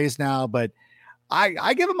the plays now, but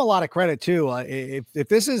I give him a lot of credit too. If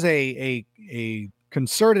this is a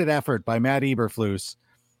concerted effort by Matt Eberflus,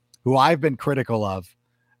 who I've been critical of,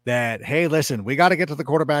 that, hey, listen, we got to get to the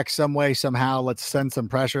quarterback some way, somehow. Let's send some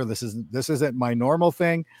pressure. This isn't my normal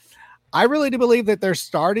thing. I really do believe that they're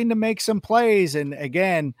starting to make some plays. And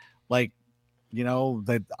again,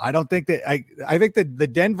 that I don't think that I think that the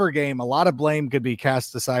Denver game, a lot of blame could be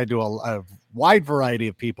cast aside to a wide variety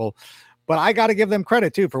of people, but I got to give them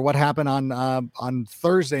credit too for what happened on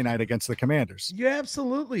Thursday night against the Commanders. You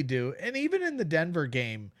absolutely do. And even in the Denver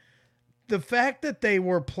game, the fact that they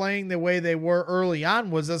were playing the way they were early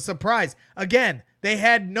on was a surprise. Again, they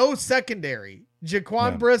had no secondary.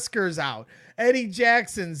 Jaquan Brisker's out. Eddie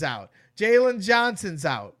Jackson's out. Jalen Johnson's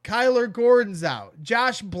out. Kyler Gordon's out.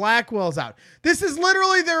 Josh Blackwell's out. This is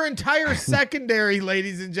literally their entire secondary,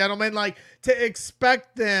 ladies and gentlemen. To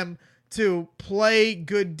expect them to play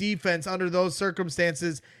good defense under those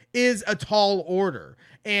circumstances is a tall order.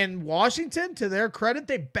 And Washington, to their credit,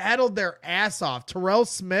 they battled their ass off. Terrell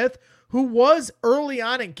Smith, who was early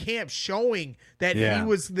on in camp showing that he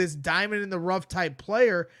was this diamond in the rough type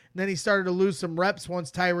player, and then he started to lose some reps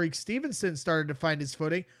once Tyreek Stevenson started to find his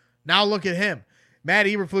footing. Now look at him. Matt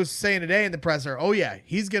Eberflus was saying today in the presser, oh yeah,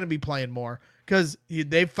 he's going to be playing more because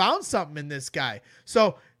they found something in this guy.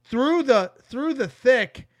 So through the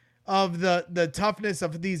thick of the toughness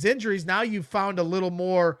of these injuries, now you've found a little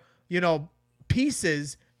more,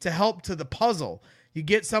 pieces to help to the puzzle. You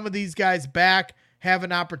get some of these guys back, have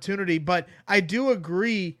an opportunity, but I do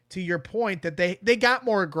agree to your point that they got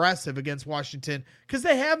more aggressive against Washington because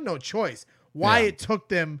they have no choice. Why it took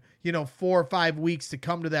them, 4 or 5 weeks to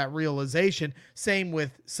come to that realization. Same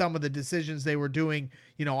with some of the decisions they were doing,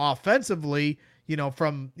 offensively,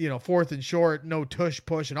 from, 4th and short, no tush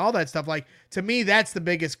push and all that stuff. To me, that's the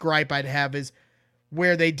biggest gripe I'd have is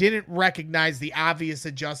where they didn't recognize the obvious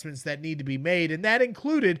adjustments that need to be made. And that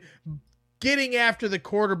included getting after the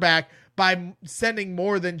quarterback by sending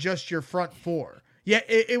more than just your front four. Yeah,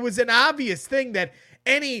 it was an obvious thing that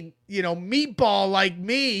any, meatball like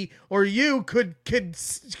me or you could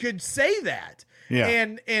say that.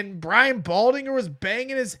 Yeah. And Brian Baldinger was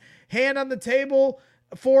banging his hand on the table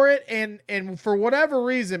for it. And for whatever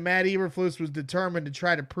reason, Matt Eberflus was determined to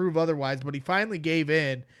try to prove otherwise, but he finally gave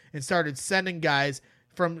in and started sending guys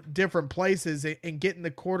from different places and getting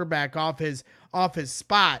the quarterback off his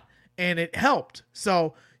spot. And it helped.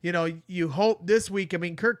 So, you hope this week,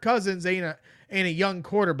 Kirk Cousins ain't a young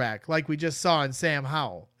quarterback like we just saw in Sam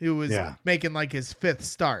Howell, who was making like his fifth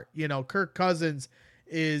start. Kirk Cousins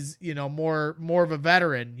is, more of a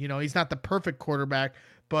veteran. He's not the perfect quarterback,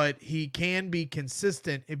 but he can be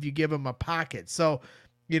consistent if you give him a pocket. So,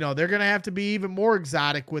 they're going to have to be even more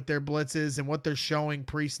exotic with their blitzes and what they're showing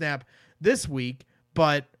pre-snap this week.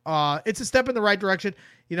 But it's a step in the right direction.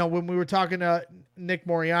 When we were talking to Nick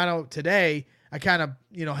Moriano today, I kind of,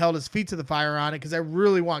 held his feet to the fire on it because I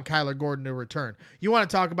really want Kyler Gordon to return. You want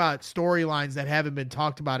to talk about storylines that haven't been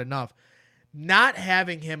talked about enough. Not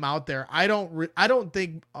having him out there, I don't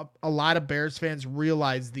think a lot of Bears fans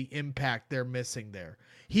realize the impact they're missing there.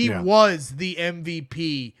 He was the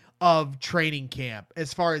MVP of training camp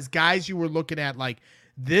as far as guys you were looking at like,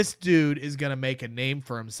 this dude is going to make a name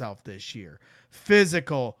for himself this year.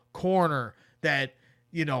 Physical corner that,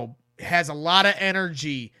 has a lot of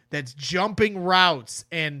energy, that's jumping routes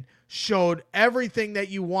and showed everything that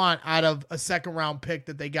you want out of a second round pick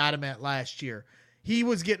that they got him at last year. He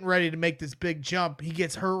was getting ready to make this big jump. He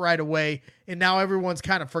gets hurt right away, and now everyone's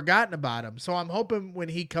kind of forgotten about him. So I'm hoping when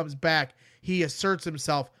he comes back, he asserts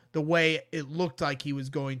himself the way it looked like he was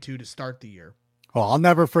going to start the year. Well, I'll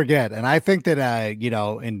never forget. And I think that,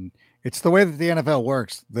 and it's the way that the NFL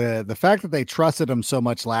works. The fact that they trusted him so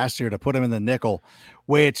much last year to put him in the nickel,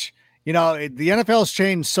 which, the NFL's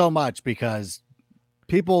changed so much because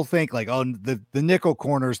people think like, oh, the nickel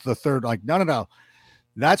corner's the third. Like, no.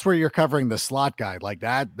 That's where you're covering the slot guy. Like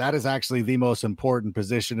that is actually the most important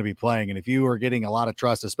position to be playing. And if you are getting a lot of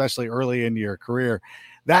trust, especially early into your career,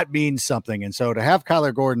 that means something. And so to have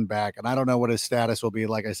Kyler Gordon back, and I don't know what his status will be.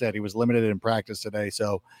 Like I said, he was limited in practice today.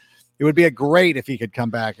 So it would be a great if he could come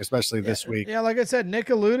back, especially this week. Yeah, like I said, Nick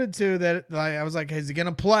alluded to that. Like, I was like, is he going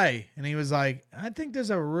to play? And he was like, I think there's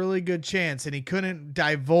a really good chance. And he couldn't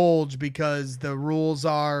divulge because the rules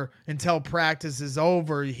are until practice is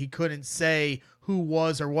over, he couldn't say who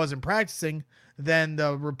was or wasn't practicing. Then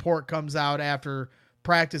the report comes out after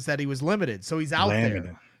practice that he was limited. So he's out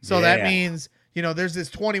there. So that means, there's this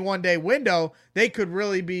 21-day window. They could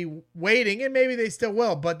really be waiting, and maybe they still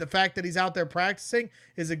will. But the fact that he's out there practicing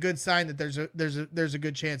is a good sign that there's a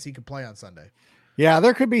good chance he could play on Sunday. Yeah,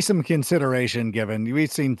 there could be some consideration given.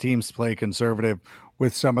 We've seen teams play conservative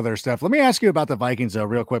with some of their stuff. Let me ask you about the Vikings, though,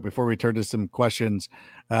 real quick before we turn to some questions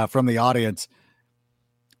from the audience.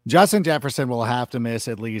 Justin Jefferson will have to miss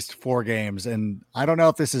at least 4 games. And I don't know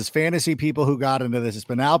if this is fantasy people who got into this,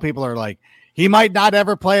 but now people are like, he might not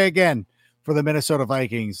ever play again for the Minnesota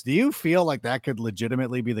Vikings. Do you feel like that could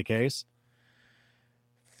legitimately be the case?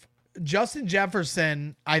 Justin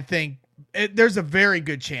Jefferson, I think there's a very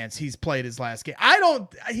good chance he's played his last game.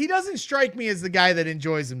 He doesn't strike me as the guy that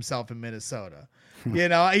enjoys himself in Minnesota.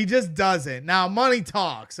 He just doesn't. Now money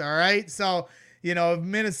talks. All right. So, if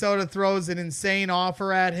Minnesota throws an insane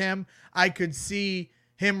offer at him, I could see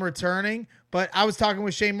him returning. But I was talking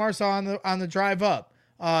with Shane Marsaw on the drive up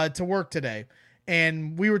to work today,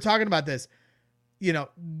 and we were talking about this.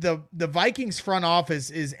 The Vikings front office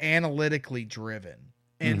is analytically driven,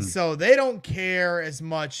 and so they don't care as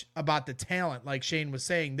much about the talent, like Shane was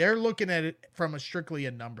saying. They're looking at it from strictly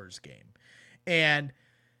a numbers game, and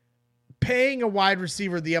paying a wide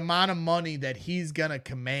receiver the amount of money that he's gonna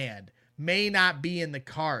command may not be in the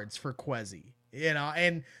cards for Kwesi,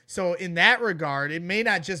 and so in that regard, it may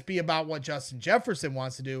not just be about what Justin Jefferson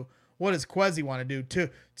wants to do. What does Kwesi want to do too?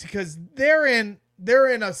 Because they're in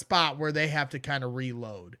a spot where they have to kind of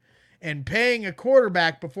reload, and paying a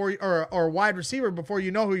quarterback before or a wide receiver before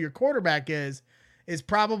you know who your quarterback is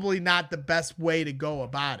probably not the best way to go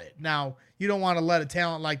about it. Now, you don't want to let a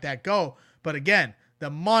talent like that go, but again,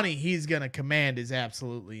 the money he's going to command is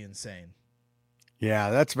absolutely insane.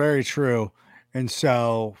 Yeah, that's very true. And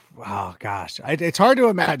so, oh gosh, it's hard to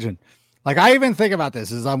imagine. Like, I even think about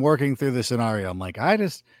this as I'm working through the scenario. I'm like, I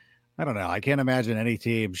don't know. I can't imagine any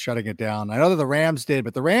team shutting it down. I know that the Rams did,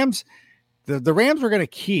 but the Rams were going to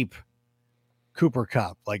keep Cooper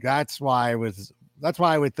Kupp. Like, that's why I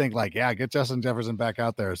would think like, yeah, get Justin Jefferson back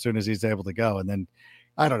out there as soon as he's able to go. And then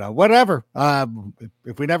I don't know. Whatever.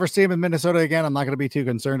 If we never see him in Minnesota again, I'm not going to be too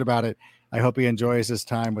concerned about it. I hope he enjoys his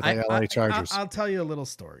time with the LA Chargers. I'll tell you a little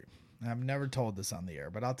story. I've never told this on the air,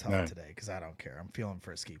 but I'll tell it today because I don't care. I'm feeling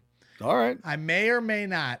frisky. All right. I may or may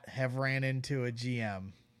not have ran into a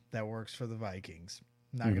GM that works for the Vikings.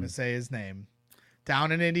 I'm not going to say his name.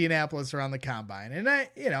 Down in Indianapolis around the combine. And I,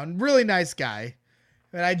 really nice guy.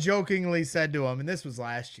 And I jokingly said to him, and this was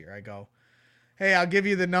last year, I go, hey, I'll give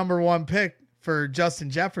you the number 1 pick for Justin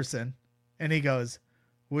Jefferson. And he goes,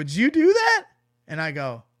 would you do that? And I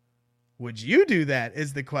go, would you do that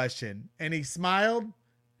is the question. And he smiled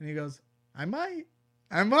and he goes, I might.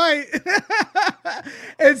 And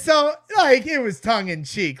so it was tongue in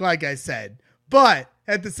cheek, like I said, but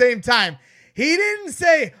at the same time, he didn't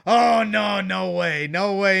say, oh no way,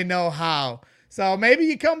 no how. So maybe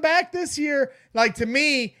you come back this year. Like, to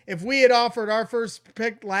me, if we had offered our first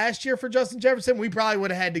pick last year for Justin Jefferson, we probably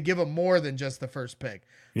would have had to give him more than just the first pick.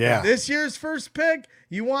 Yeah. But this year's first pick,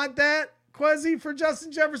 you want that, Quezzy, for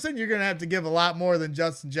Justin Jefferson? You're going to have to give a lot more than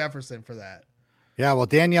Justin Jefferson for that. Yeah, well,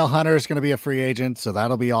 Danielle Hunter is going to be a free agent, so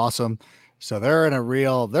that'll be awesome. So they're in a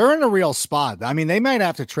real spot. I mean, they might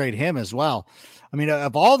have to trade him as well. I mean,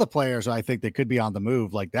 of all the players, I think they could be on the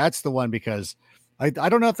move. Like, that's the one, because I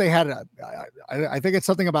don't know if they had I think it's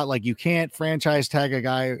something about, like, you can't franchise tag a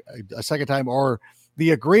guy a second time, or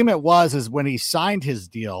the agreement is when he signed his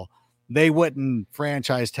deal, they wouldn't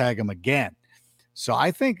franchise tag him again. So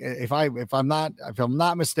I think if I'm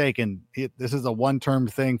not mistaken, this is a one-term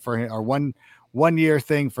thing for him, or one year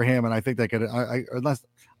thing for him. And I think they could, unless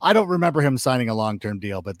I don't remember him signing a long-term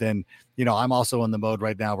deal, but then, I'm also in the mode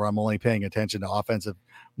right now where I'm only paying attention to offensive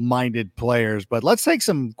minded players. But let's take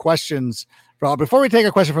some questions before we take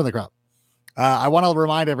a question from the crowd. I want to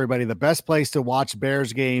remind everybody the best place to watch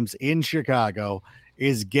Bears games in Chicago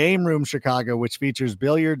is Game Room Chicago, which features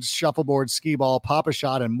billiards, shuffleboard, skee ball,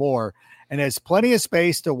 Pop-A-Shot, and more, and has plenty of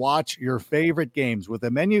space to watch your favorite games with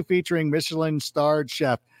a menu featuring Michelin-starred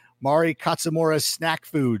chef Mari Katsumura's snack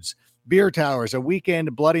foods, beer towers, a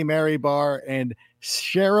weekend Bloody Mary bar, and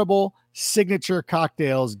shareable signature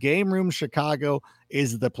cocktails. Game Room Chicago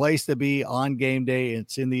is the place to be on game day.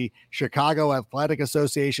 It's in the Chicago Athletic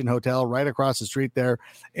Association Hotel right across the street there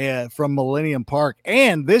from Millennium Park.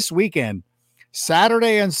 And this weekend,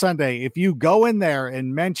 Saturday and Sunday, if you go in there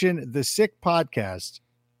and mention the Sick Podcast,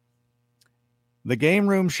 the Game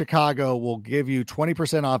Room Chicago will give you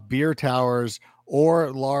 20% off beer towers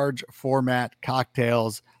or large format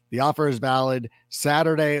cocktails. The offer is valid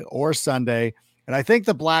Saturday or Sunday. And I think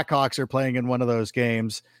the Blackhawks are playing in one of those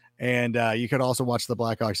games. And you could also watch the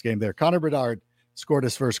Blackhawks game there. Connor Bedard scored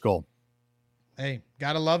his first goal. Hey,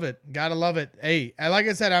 gotta love it. Hey, like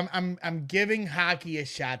I said, I'm giving hockey a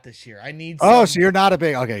shot this year. I need. So you're not a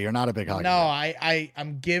big hockey. No, guy.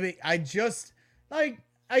 I'm giving. I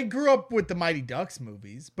grew up with the Mighty Ducks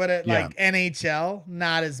movies, but like NHL,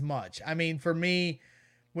 not as much. I mean, for me,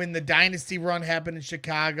 when the dynasty run happened in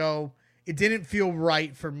Chicago, it didn't feel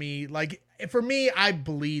right for me. Like, for me, I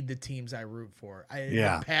bleed the teams I root for.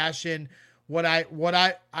 The passion.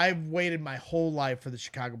 I've waited my whole life for the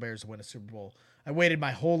Chicago Bears to win a Super Bowl. I waited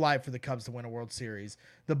my whole life for the Cubs to win a World Series.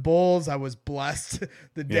 The Bulls, I was blessed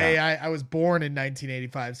the day I was born in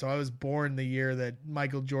 1985. So I was born the year that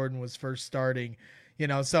Michael Jordan was first starting,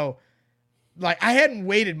 so like I hadn't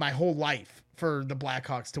waited my whole life for the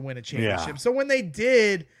Blackhawks to win a championship. So when they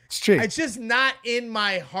did, it's just not in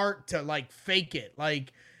my heart to like fake it.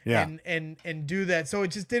 Like, and do that. So it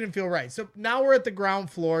just didn't feel right. So now we're at the ground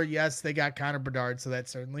floor. Yes, they got Connor Bedard, so that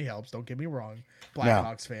certainly helps. Don't get me wrong,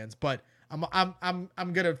 Blackhawks fans. But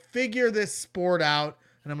I'm gonna figure this sport out,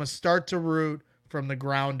 and I'm gonna start to root from the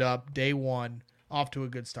ground up, day one, off to a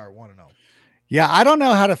good start, 1-0. Yeah, I don't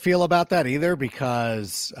know how to feel about that either,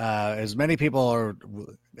 because as many people are,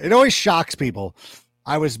 it always shocks people.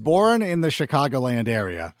 I was born in the Chicagoland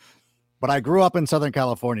area, but I grew up in Southern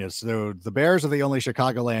California. So the Bears are the only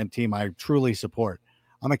Chicagoland team I truly support.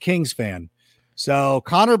 I'm a Kings fan. So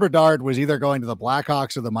Connor Bedard was either going to the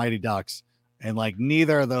Blackhawks or the Mighty Ducks. And like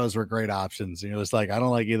neither of those were great options. You're just like, I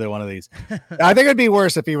don't like either one of these. I think it'd be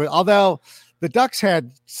worse if he was, although the Ducks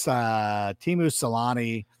had Teemu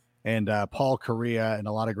Selanne and Paul Correa and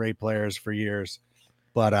a lot of great players for years.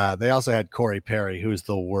 But they also had Corey Perry, who's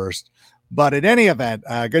the worst. But in any event,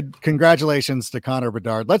 good congratulations to Connor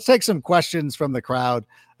Bedard. Let's take some questions from the crowd.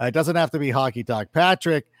 It doesn't have to be hockey talk.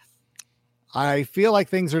 Patrick, I feel like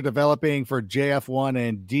things are developing for JF1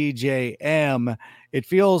 and DJM. It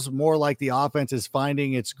feels more like the offense is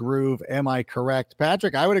finding its groove. Am I correct?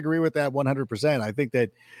 Patrick, I would agree with that 100%. I think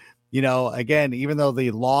that, again, even though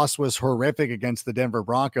the loss was horrific against the Denver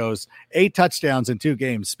Broncos, 8 touchdowns in 2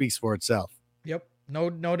 games speaks for itself. Yep. No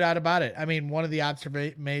doubt about it. I mean, one of the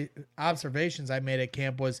observations I made at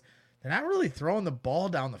camp was they're not really throwing the ball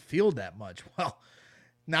down the field that much. Well,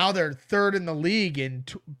 now they're third in the league in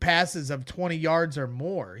passes of 20 yards or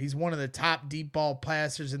more. He's one of the top deep ball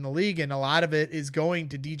passers in the league, and a lot of it is going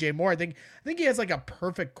to DJ Moore. I think he has like a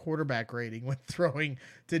perfect quarterback rating when throwing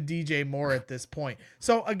to DJ Moore at this point.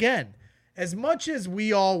 So again, as much as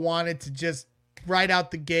we all wanted to just right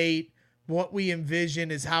out the gate, what we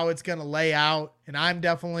envision is how it's going to lay out, and I'm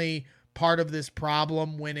definitely part of this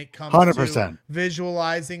problem when it comes 100%. to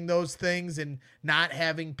visualizing those things and not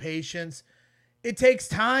having patience. It takes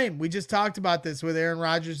time. We just talked about this with Aaron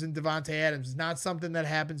Rodgers and Devontae Adams. It's not something that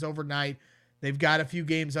happens overnight. They've got a few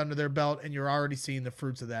games under their belt, and you're already seeing the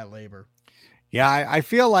fruits of that labor. Yeah, I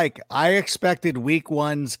feel like I expected week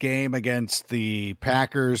 1's game against the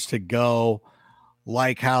Packers to go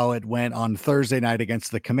like how it went on Thursday night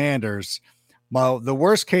against the Commanders. Well, the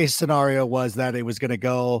worst case scenario was that it was going to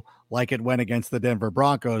go like it went against the Denver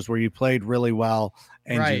Broncos, where you played really well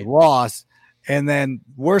and you lost. And then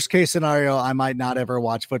worst case scenario, I might not ever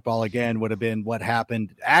watch football again, would have been what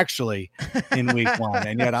happened actually in week 1.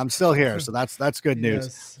 And yet I'm still here. So that's good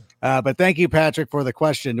news. Yes. But thank you, Patrick, for the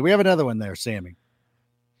question. Do we have another one there, Sammy?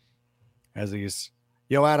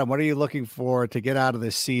 Yo, Adam, what are you looking for to get out of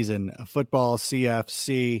this season? Football,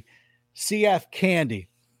 CFC, CF candy.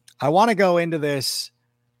 I want to go into this.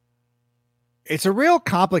 It's a real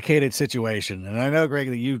complicated situation. And I know, Greg,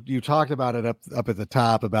 that you talked about it up at the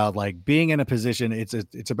top about like being in a position.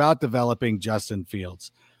 It's about developing Justin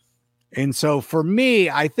Fields. And so for me,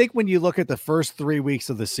 I think when you look at the first 3 weeks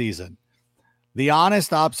of the season, the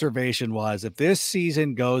honest observation was if this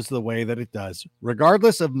season goes the way that it does,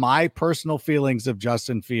 regardless of my personal feelings of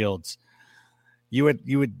Justin Fields, you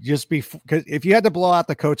would just be, because if you had to blow out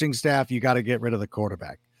the coaching staff, you got to get rid of the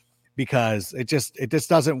quarterback. Because it just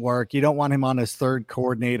doesn't work. You don't want him on his third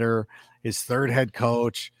coordinator, his third head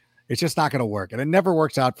coach. It's just not going to work. And it never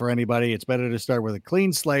works out for anybody. It's better to start with a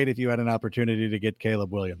clean slate if you had an opportunity to get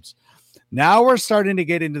Caleb Williams. Now we're starting to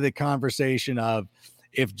get into the conversation of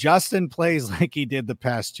if Justin plays like he did the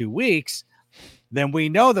past 2 weeks, then we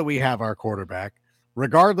know that we have our quarterback,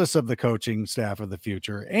 regardless of the coaching staff of the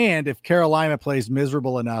future. And if Carolina plays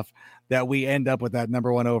miserable enough that we end up with that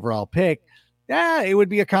number 1 overall pick, yeah, it would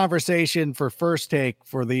be a conversation for first take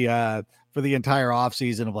for the entire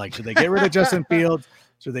offseason of like, should they get rid of Justin Fields?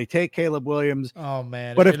 Should they take Caleb Williams? Oh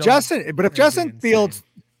man. But if Justin Fields,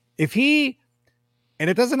 and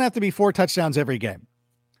it doesn't have to be 4 touchdowns every game,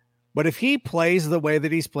 but if he plays the way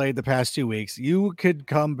that he's played the past 2 weeks, you could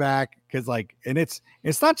come back because and it's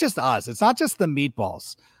not just us. It's not just the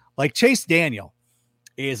meatballs. Like Chase Daniel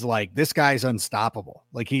is like, this guy's unstoppable.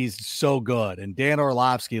 Like he's so good. And Dan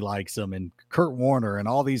Orlovsky likes him and Kurt Warner and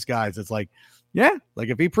all these guys. It's like, yeah, like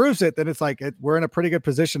if he proves it, then it's like we're in a pretty good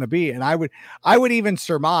position to be. And I would even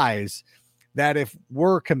surmise that if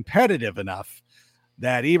we're competitive enough,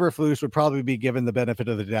 that Eberflus would probably be given the benefit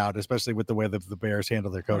of the doubt, especially with the way that the Bears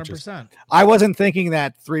handle their coaches. 100%. I wasn't thinking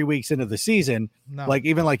that 3 weeks into the season, No. like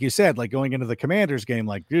even like you said, like going into the Commanders game,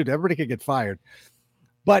 like, dude, everybody could get fired.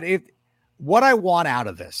 But what I want out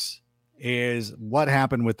of this is what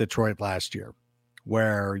happened with Detroit last year,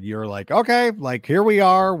 where you're like, okay, like here we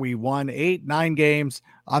are. We won 8-9 games.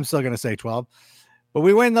 I'm still going to say 12, but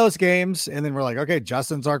we win those games. And then we're like, okay,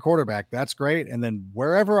 Justin's our quarterback. That's great. And then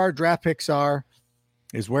wherever our draft picks are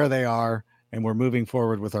is where they are. And we're moving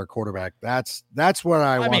forward with our quarterback. That's what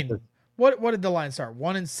I want. Mean, what did the line start?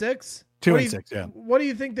 1-6? 2-6. Yeah. What do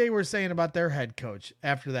you think they were saying about their head coach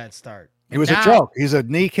after that start? It was a joke. He was a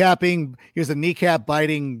kneecap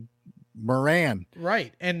biting Moran.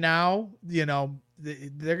 Right. And now,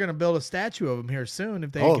 they're going to build a statue of him here soon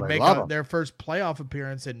if they can make their first playoff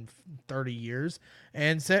appearance in 30 years,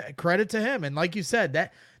 and credit to him. And like you said,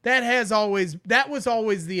 that was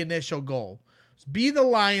always the initial goal. Be the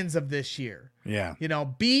Lions of this year. Yeah.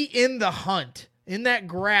 Be in the hunt, in that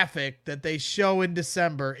graphic that they show in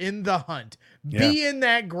December, in the hunt, be in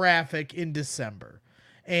that graphic in December.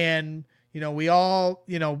 And, we all,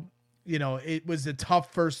 it was a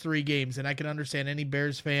tough first 3 games, and I can understand any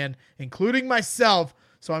Bears fan, including myself.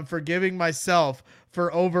 So I'm forgiving myself for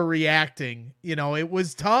overreacting. It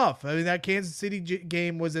was tough. I mean, that Kansas City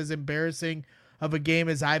game was as embarrassing of a game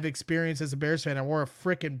as I've experienced as a Bears fan. I wore a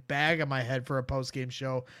freaking bag on my head for a post-game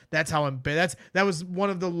show. That's how that was one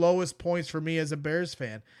of the lowest points for me as a Bears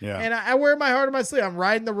fan. Yeah. And I wear my heart on my sleeve. I'm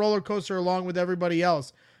riding the roller coaster along with everybody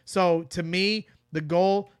else. So to me, the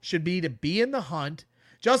goal should be to be in the hunt.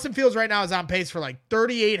 Justin Fields right now is on pace for like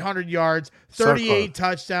 3,800 yards, 38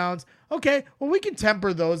 touchdowns. Okay, well, we can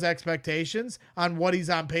temper those expectations on what he's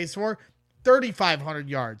on pace for. 3,500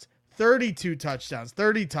 yards, 32 touchdowns,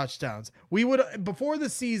 30 touchdowns. We would, before the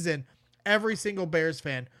season, every single Bears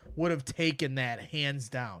fan would have taken that hands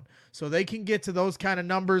down. So they can get to those kind of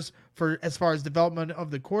numbers for as far as development of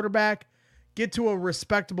the quarterback, get to a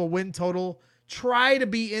respectable win total, try to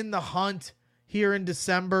be in the hunt here in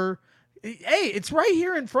December. Hey, it's right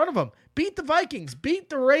here in front of them. Beat the Vikings, beat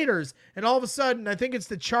the Raiders, and all of a sudden, I think it's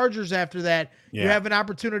the Chargers after that. Yeah. You have an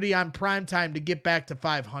opportunity on primetime to get back to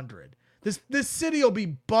 500. This city will be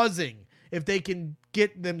buzzing if they can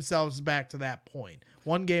get themselves back to that point.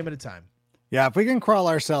 One game at a time. Yeah, if we can crawl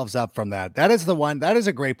ourselves up from that, that is the one. That is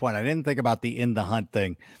a great point. I didn't think about the in the hunt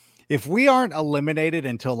thing. If we aren't eliminated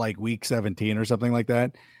until like week 17 or something like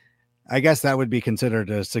that, I guess that would be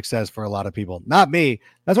considered a success for a lot of people. Not me.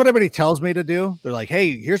 That's what everybody tells me to do. They're like,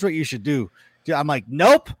 hey, here's what you should do. I'm like,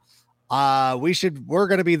 nope. We're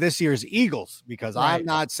going to be this year's Eagles because right. I'm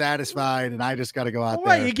not satisfied and I just got to go out there.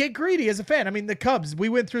 Right. You get greedy as a fan. I mean, the Cubs, we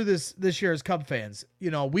went through this year as Cub fans.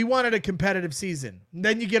 You know, we wanted a competitive season. And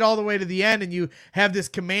then you get all the way to the end and you have this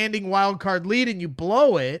commanding wild card lead and you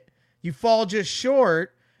blow it. You fall just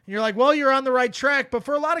short. And you're like, well, you're on the right track. But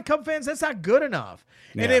for a lot of Cub fans, that's not good enough.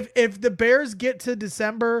 Yeah. And if the Bears get to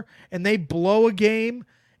December and they blow a game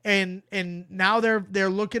and now they're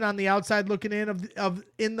looking on the outside, looking in of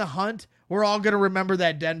in the hunt, we're all going to remember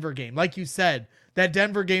that Denver game. Like you said, that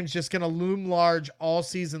Denver game's just going to loom large all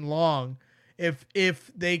season long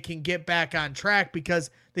if they can get back on track because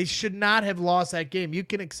they should not have lost that game.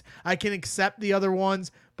 I can accept the other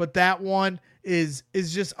ones, but that one is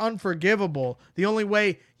just unforgivable. The only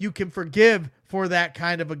way you can forgive for that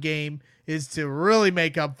kind of a game is to really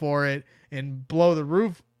make up for it and blow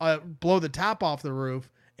the top off the roof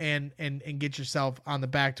and get yourself on the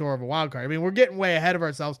back door of a wild card. I mean, we're getting way ahead of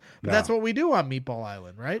ourselves, but that's what we do on Meatball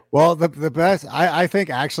Island, right? Well, the best, I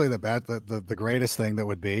think actually the greatest thing that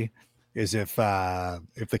would be is if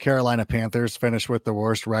the Carolina Panthers finish with the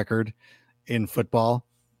worst record in football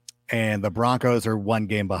and the Broncos are one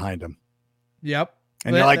game behind them. Yep.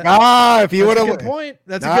 And you're like, if you would have, point.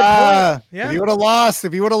 That's a good point. Yeah. If you would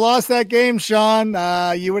have lost that game, Sean,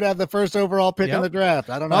 you would have the first overall pick in the draft.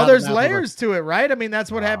 I don't know. Oh, there's layers to it, right? I mean,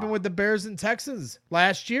 that's what happened with the Bears and Texans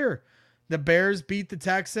last year. The Bears beat the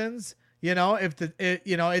Texans. You know,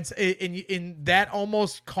 that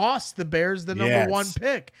almost cost the Bears the number one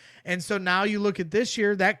pick. And so now you look at this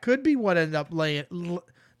year, that could be what ends up laying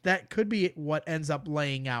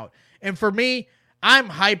out. And for me, I'm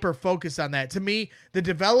hyper focused on that. To me, the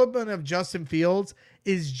development of Justin Fields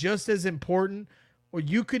is just as important, or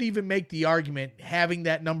you could even make the argument having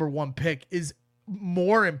that number one pick is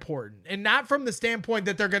more important, and not from the standpoint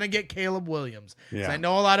that they're going to get Caleb Williams. Yeah. I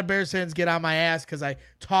know a lot of Bears fans get on my ass because I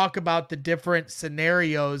talk about the different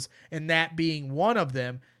scenarios and that being one of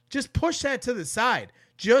them. Just push that to the side.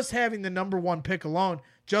 Just having the number one pick alone,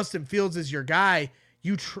 Justin Fields is your guy.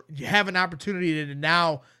 You have an opportunity to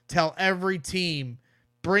now tell every team,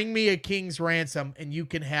 bring me a king's ransom and you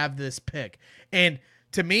can have this pick. And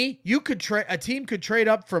to me, a team could trade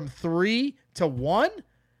up from 3 to 1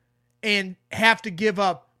 and have to give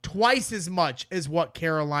up twice as much as what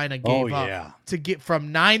Carolina gave up to get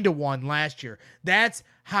from 9 to 1 last year. That's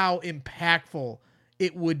how impactful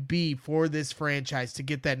it would be for this franchise to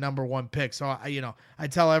get that number one pick. So, I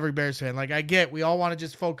tell every Bears fan, like, we all want to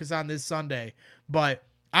just focus on this Sunday, but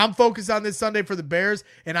I'm focused on this Sunday for the Bears,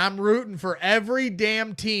 and I'm rooting for every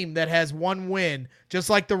damn team that has one win, just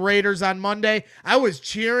like the Raiders on Monday. I was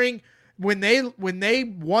cheering when they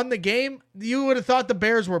won the game. You would have thought the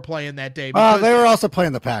Bears were playing that day. They were also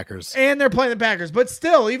playing the Packers. And they're playing the Packers. But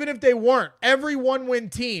still, even if they weren't, every one-win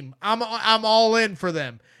team, I'm all in for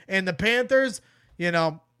them. And the Panthers,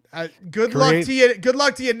 good luck to you. Good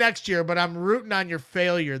luck to you next year, but I'm rooting on your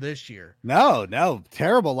failure this year. No,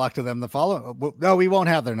 terrible luck to them. No, we won't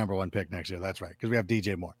have their number one pick next year. That's right, because we have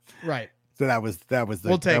DJ Moore. Right. So that was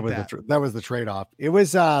the trade-off. It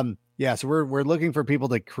was So we're looking for people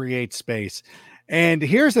to create space, and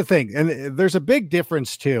here's the thing, and there's a big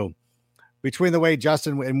difference too between the way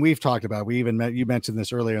Justin, and we've talked about. You mentioned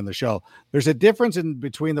this earlier in the show. There's a difference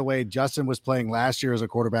between the way Justin was playing last year as a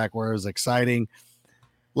quarterback, where it was exciting.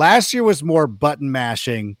 Last year was more button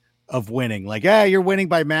mashing of winning. Like, you're winning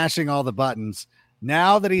by mashing all the buttons.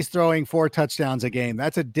 Now that he's throwing 4 touchdowns a game,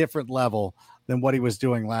 that's a different level than what he was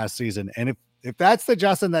doing last season. And if that's the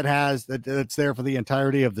Justin that's there for the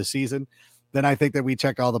entirety of the season, then I think that we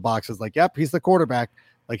check all the boxes. Like, yep, he's the quarterback.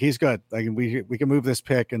 Like, he's good. Like, we can move this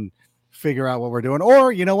pick and figure out what we're doing.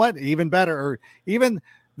 Or, you know what? Even better, or even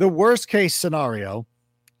the worst case scenario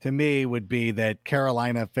to me would be that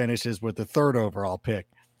Carolina finishes with the 3rd overall pick,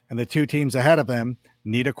 and the 2 teams ahead of them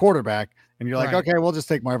need a quarterback. And you're like, okay, we'll just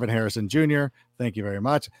take Marvin Harrison Jr. Thank you very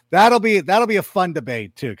much. That'll be a fun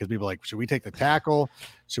debate too, because people are like, should we take the tackle?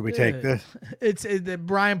 Should we take this?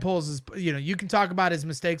 Brian Poles is, you can talk about his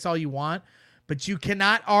mistakes all you want, but you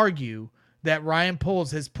cannot argue that Ryan Poles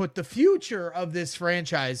has put the future of this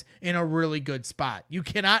franchise in a really good spot. You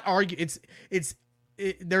cannot argue.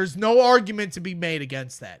 There's no argument to be made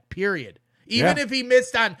against that, period. Even if he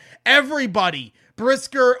missed on everybody,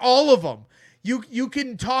 Brisker, all of them, you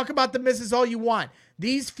can talk about the misses all you want.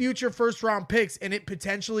 These future first round picks and it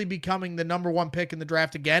potentially becoming the number 1 pick in the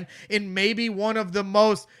draft again, and maybe one of the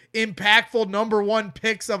most impactful number 1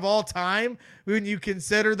 picks of all time when you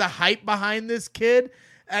consider the hype behind this kid.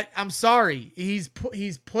 I'm sorry. He's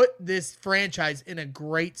put this franchise in a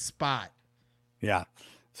great spot. Yeah.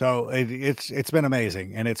 So it's been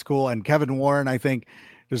amazing and it's cool. And Kevin Warren, I think,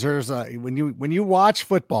 deserves when you watch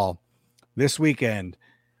football this weekend,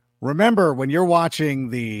 remember when you're watching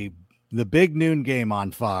the big noon game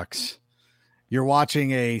on Fox, you're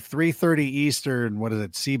watching a 3:30 Eastern,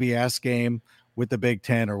 CBS game with the Big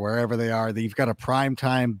Ten or wherever they are, that you've got a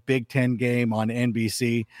primetime Big Ten game on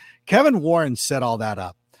NBC. Kevin Warren set all that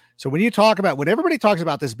up. So when everybody talks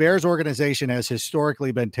about this Bears organization has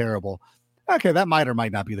historically been terrible, okay, that might or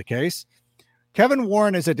might not be the case. Kevin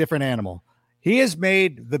Warren is a different animal. He has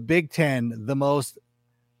made the Big Ten the most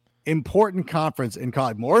important conference in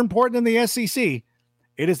college, more important than the SEC.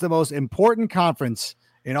 It is the most important conference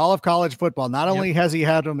in all of college football. Not only has he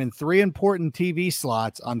had them in 3 important TV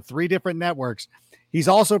slots on 3 different networks, he's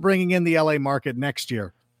also bringing in the LA market next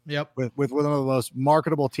year. Yep. With one of the most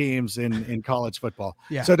marketable teams in college football.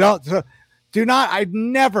 Yeah. So do not, I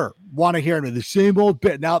never want to hear him the same old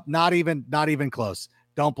bit. No, not even close.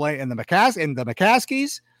 Don't blame. And the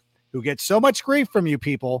McCaskies, who get so much grief from you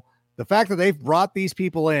people, the fact that they've brought these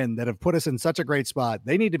people in that have put us in such a great spot,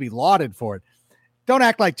 they need to be lauded for it. Don't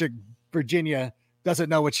act like Virginia doesn't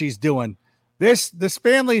know what she's doing. This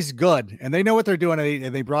family's good, and they know what they're doing.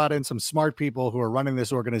 And they brought in some smart people who are running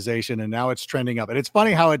this organization, and now it's trending up. And it's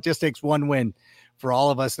funny how it just takes one win for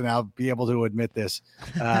all of us to now be able to admit this.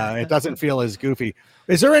 It doesn't feel as goofy.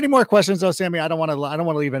 Is there any more questions, though, Sammy? I don't want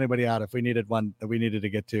to leave anybody out if we needed one that we needed to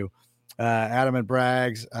get to. Adam and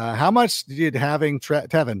Braggs, how much did having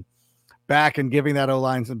Tevin back and giving that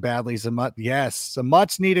O-line some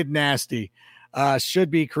much needed nasty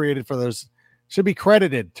should be credited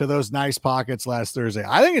to those nice pockets last Thursday.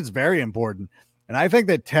 I think it's very important. And I think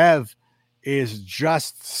that Tev is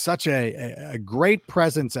just such a great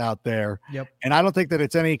presence out there. Yep. And I don't think that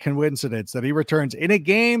it's any coincidence that he returns in a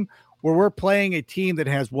game where we're playing a team that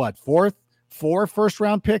has four first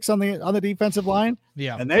round picks on the defensive line.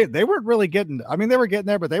 Yeah. And they weren't really getting, they were getting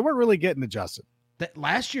there, but they weren't really getting adjusted.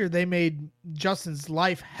 Last year they made Justin's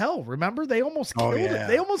life hell. Remember, they almost killed him.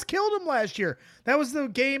 They almost killed him last year. That was the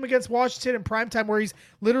game against Washington in primetime where he's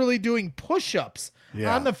literally doing push-ups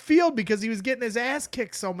on the field because he was getting his ass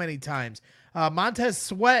kicked so many times. Montez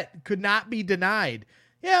Sweat could not be denied.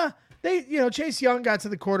 Yeah, Chase Young got to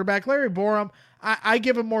the quarterback. Larry Borom, I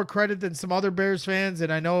give him more credit than some other Bears fans,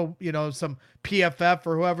 and I know some PFF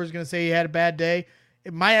or whoever's going to say he had a bad day.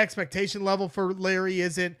 My expectation level for Larry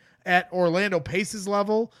isn't at Orlando Pace's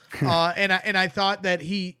level. And I thought that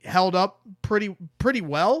he held up pretty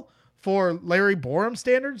well for Larry Borom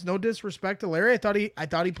standards. No disrespect to Larry. I thought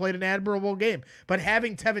he played an admirable game, but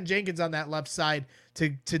having Tevin Jenkins on that left side to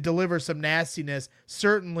deliver some nastiness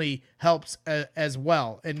certainly helps as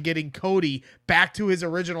well. And getting Cody back to his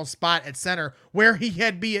original spot at center where he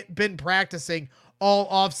had been practicing all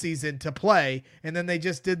offseason to play, and then they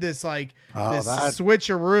just did this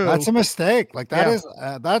switcheroo. That's a mistake.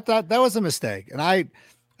 That was a mistake. And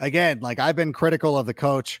I've been critical of the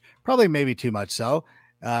coach, probably maybe too much so.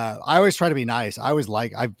 I always try to be nice.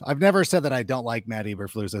 I've never said that I don't like Matt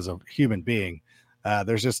Eberflus as a human being.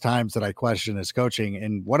 There's just times that I question his coaching,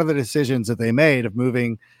 and one of the decisions that they made of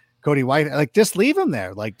moving Cody White, just leave him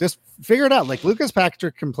there. Just figure it out. Lucas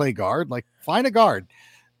Patrick can play guard. Find a guard.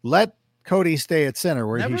 Let Cody stay at center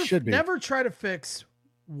where he should be. Never try to fix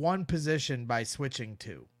one position by switching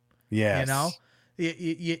two. Yes.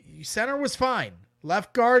 Center was fine.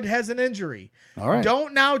 Left guard has an injury. All right.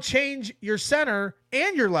 Don't now change your center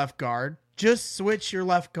and your left guard. Just switch your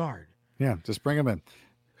left guard. Yeah, just bring him in.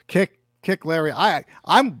 Kick Larry.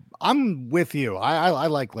 I'm with you. I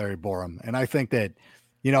like Larry Borom, and I think that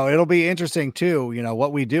it'll be interesting too.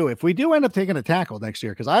 What we do if we do end up taking a tackle next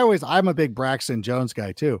year, because I'm a big Braxton Jones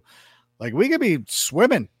guy too. We could be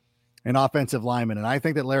swimming in offensive linemen, and I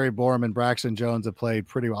think that Larry Borom and Braxton Jones have played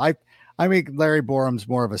pretty well. I mean, Larry Borum's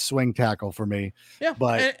more of a swing tackle for me. Yeah,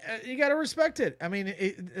 but you got to respect it. I mean,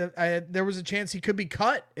 there was a chance he could be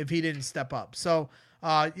cut if he didn't step up. So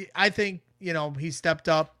I think he stepped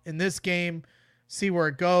up in this game. see where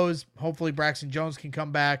it goes. Hopefully Braxton Jones can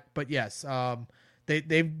come back. But yes,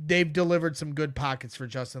 they've delivered some good pockets for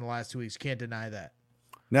Justin the last 2 weeks. Can't deny that.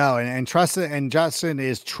 No, and Justin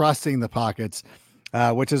is trusting the pockets,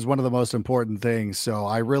 which is one of the most important things. So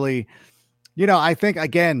I really, I think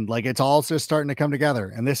again, like it's all just starting to come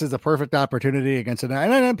together, and this is the perfect opportunity against it.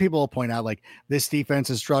 And then people will point out like this defense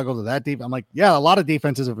has struggled or that deep. I'm like, yeah, a lot of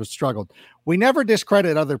defenses have struggled. We never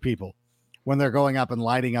discredit other people when they're going up and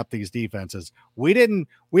lighting up these defenses. We didn't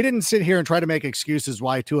sit here and try to make excuses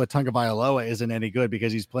why Tua Tagovailoa isn't any good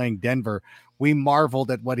because he's playing Denver. We marveled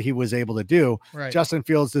at what he was able to do. Right. Justin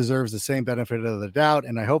Fields deserves the same benefit of the doubt,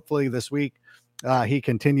 and I hopefully this week he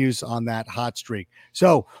continues on that hot streak.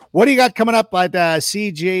 So what do you got coming up at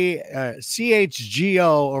CHGO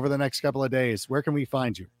over the next couple of days? Where can we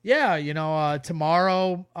find you? Yeah,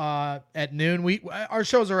 tomorrow at noon, our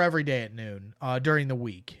shows are every day at noon during the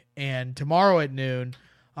week. And tomorrow at noon,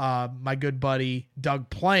 my good buddy Doug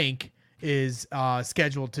Plank is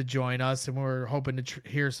scheduled to join us, and we're hoping to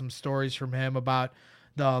hear some stories from him about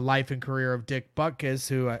the life and career of Dick Butkus,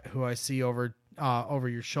 who I see over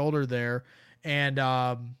your shoulder there, and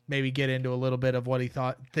maybe get into a little bit of what he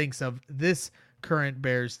thinks of this current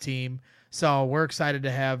Bears team. So we're excited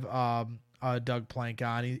to have Doug Plank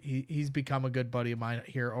on. He's become a good buddy of mine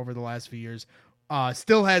here over the last few years.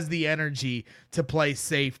 Still has the energy to play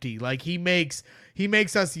safety. Like he makes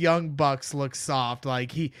us young bucks look soft.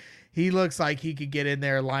 Like he looks like he could get in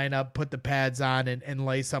there, line up, put the pads on, and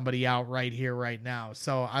lay somebody out right here, right now.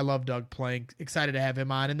 So I love Doug Plank. Excited to have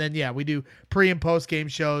him on. And then, yeah, we do pre and post game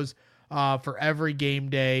shows for every game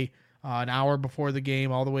day, an hour before the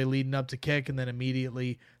game, all the way leading up to kick, and then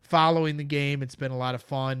immediately following the game. It's been a lot of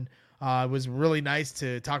fun. It was really nice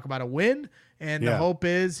to talk about a win. And the hope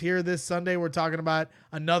is here this Sunday, we're talking about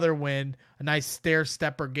another win, a nice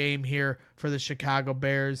stair-stepper game here for the Chicago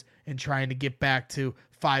Bears and trying to get back to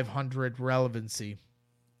 500 relevancy.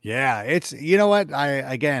 Yeah, it's, you know what?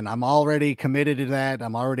 I'm already committed to that.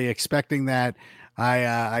 I'm already expecting that.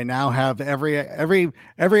 I now have every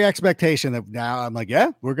expectation that now I'm like,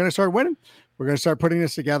 yeah, we're going to start winning. We're going to start putting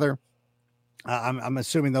this together. I'm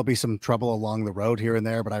assuming there'll be some trouble along the road here and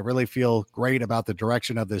there, but I really feel great about the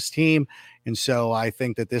direction of this team. And so I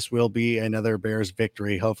think that this will be another Bears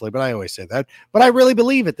victory, hopefully, but I always say that, but I really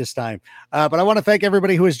believe it this time. But I want to thank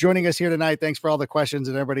everybody who is joining us here tonight. Thanks for all the questions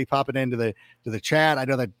and everybody popping into the chat. I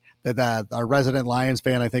know that our resident Lions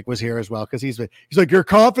fan, I think, was here as well. Cause he's like, your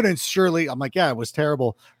confidence, surely. I'm like, yeah, it was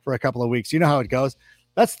terrible for a couple of weeks. You know how it goes.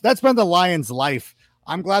 That's been the Lions' life.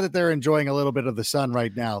 I'm glad that they're enjoying a little bit of the sun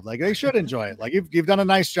right now. Like they should enjoy it. Like you've done a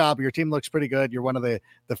nice job. Your team looks pretty good. You're one of the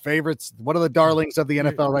favorites, one of the darlings of the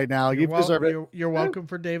NFL right now. You deserve it. You're welcome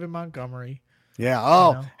for David Montgomery. Yeah.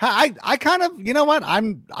 Oh, I kind of, you know what?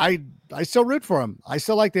 I still root for him. I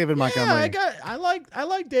still like David Montgomery. I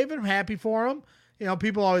like David. I'm happy for him.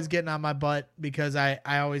 People always getting on my butt because I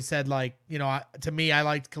always said, like, to me, I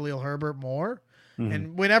liked Khalil Herbert more. Mm-hmm.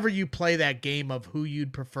 And whenever you play that game of who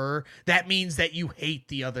you'd prefer, that means that you hate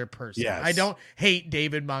the other person. Yes. I don't hate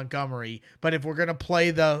David Montgomery, but if we're going to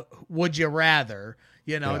play the would you rather,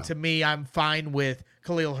 to me, I'm fine with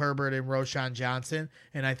Khalil Herbert and Roschon Johnson.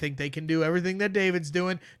 And I think they can do everything that David's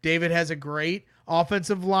doing. David has a great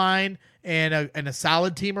offensive line and a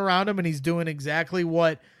solid team around him. And he's doing exactly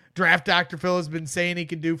what Draft Dr. Phil has been saying he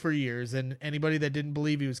can do for years. And anybody that didn't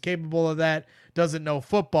believe he was capable of that doesn't know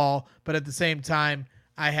football. But at the same time,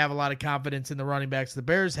 I have a lot of confidence in the running backs the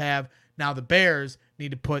Bears have. Now the Bears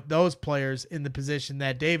need to put those players in the position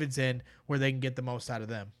that David's in where they can get the most out of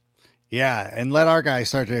them. Yeah, and let our guys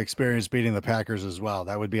start to experience beating the Packers as well.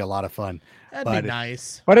 That would be a lot of fun. That'd be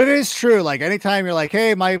nice. But it is true. Like anytime you're like,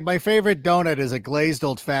 hey, my favorite donut is a glazed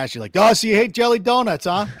old fashioned. You're like, oh, so you hate jelly donuts,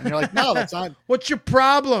 huh? And you're like, no, that's not. What's your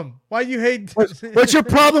problem? Why you hate? What's your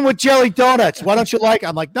problem with jelly donuts? Why don't you like?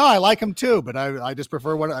 I'm like, no, I like them too, but I just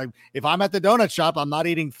prefer if I'm at the donut shop, I'm not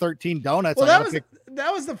eating 13 donuts. Well,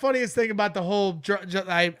 that was the funniest thing about the whole.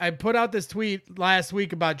 I put out this tweet last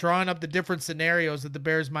week about drawing up the different scenarios that the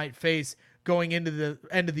Bears might face going into the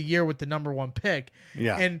end of the year with the number 1 pick.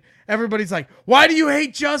 Yeah. And everybody's like, why do you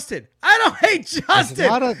hate Justin? I don't hate Justin.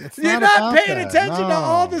 You're not paying attention to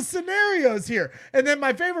all the scenarios here. And then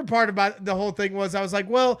my favorite part about the whole thing was I was like,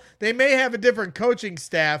 well, they may have a different coaching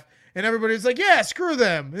staff. And everybody's like, yeah, screw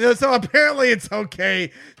them. So apparently it's okay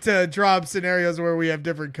to draw up scenarios where we have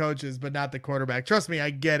different coaches, but not the quarterback. Trust me, I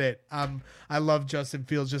get it. I love Justin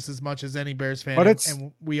Fields just as much as any Bears fan,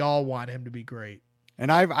 and we all want him to be great.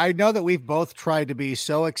 And I know that we've both tried to be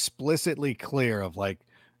so explicitly clear of like,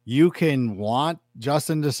 you can want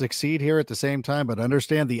Justin to succeed here at the same time, but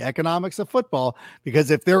understand the economics of football, because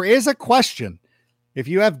if there is a question if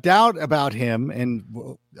you have doubt about him,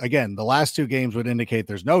 and again, the last 2 games would indicate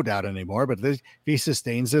there's no doubt anymore, but if he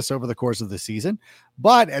sustains this over the course of the season,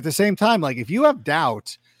 but at the same time, like if you have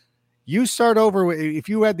doubt, you start over. If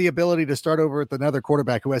you had the ability to start over with another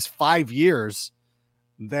quarterback who has 5 years,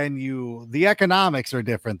 then the economics are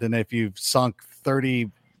different than if you've sunk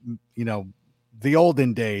 30, the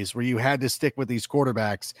olden days where you had to stick with these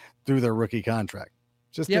quarterbacks through their rookie contract.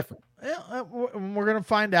 Just different. Yeah, we're going to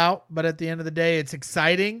find out, but at the end of the day, it's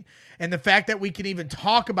exciting. And the fact that we can even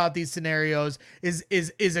talk about these scenarios is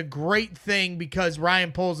a great thing, because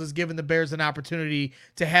Ryan Poles has given the Bears an opportunity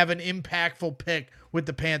to have an impactful pick with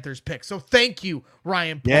the Panthers pick. So thank you,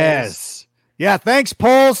 Ryan Poles. Yes. Yeah. Thanks,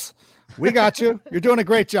 Poles. We got you. You're doing a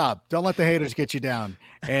great job. Don't let the haters get you down.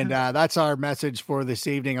 And that's our message for this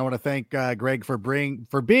evening. I want to thank Greg for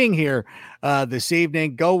being here this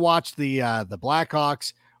evening. Go watch the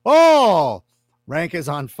Blackhawks. Oh, Rank is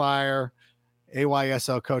on fire.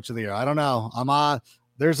 AYSO Coach of the Year. I don't know.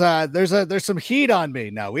 There's some heat on me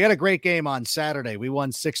now. We had a great game on Saturday. We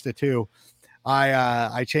won 6-2.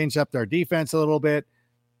 I changed up their defense a little bit.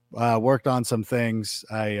 Worked on some things.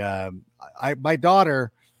 My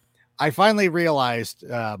daughter. I finally realized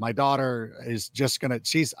my daughter is just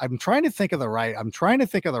I'm trying to think of the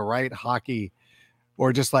right hockey,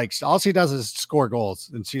 or just like all she does is score goals,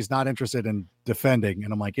 and she's not interested in defending.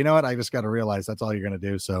 And I'm like, you know what? I just got to realize that's all you're going to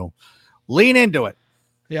do. So lean into it.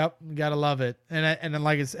 Yep. Got to love it. And then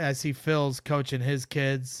like I see Phil's coaching his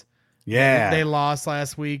kids. Yeah. They lost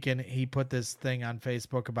last week, and he put this thing on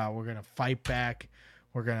Facebook about, we're going to fight back.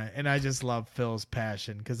 And I just love Phil's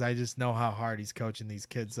passion, because I just know how hard he's coaching these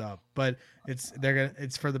kids up, but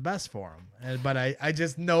it's for the best for them. But I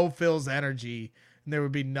just know Phil's energy, and there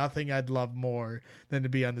would be nothing I'd love more than to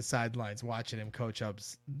be on the sidelines watching him coach up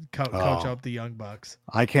the Young Bucks.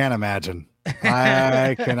 I can't imagine.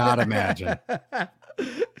 I cannot imagine.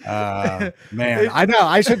 Man, I know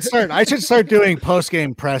I should start doing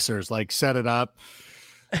post-game pressers, like set it up.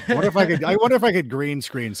 I wonder if I could green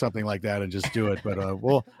screen something like that and just do it. But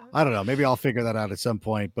I don't know. Maybe I'll figure that out at some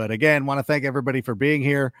point. But again, want to thank everybody for being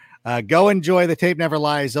here. Go enjoy The Tape Never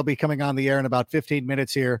Lies. They'll be coming on the air in about 15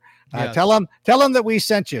 minutes here. Yes. Tell them that we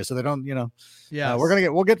sent you, so they don't, yeah.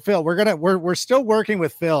 We'll get Phil. We're still working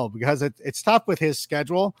with Phil, because it's tough with his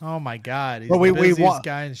schedule. Oh my God. He's the busiest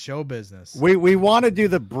guy in show business. We want to do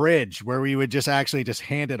the bridge where we would just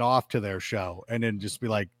hand it off to their show, and then just be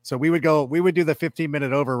like, so we would do the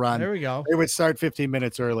 15-minute overrun. There we go. It would start 15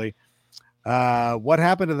 minutes early. What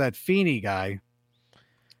happened to that Feeney guy?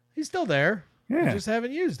 He's still there. Yeah. We just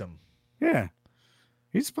haven't used him. Yeah.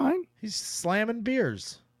 He's fine. He's slamming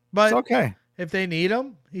beers. But it's okay. If they need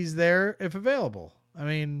him, he's there if available. I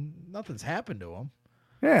mean, nothing's happened to him.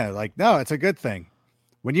 Yeah, no, it's a good thing.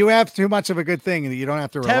 When you have too much of a good thing that you don't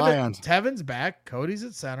have to rely on. Tevin's back. Cody's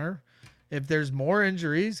at center. If there's more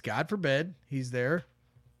injuries, God forbid, he's there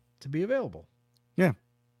to be available. Yeah,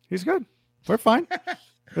 he's good. We're fine.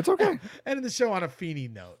 It's okay. Ending the show on a Feeney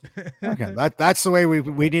note. Okay, that's the way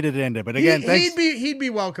we needed to end it. But again, he'd be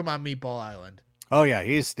welcome on Meatball Island. Oh yeah,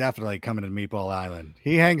 he's definitely coming to Meatball Island.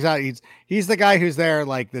 He hangs out. He's the guy who's there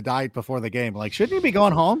like the night before the game. Like, shouldn't you be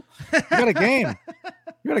going home? You got a game.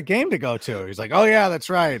 You got a game to go to. He's like, oh yeah, that's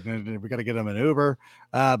right. And we got to get him an Uber.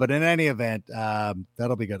 But in any event,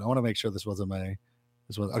 that'll be good. I want to make sure this was okay.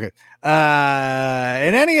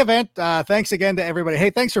 In any event, thanks again to everybody. Hey,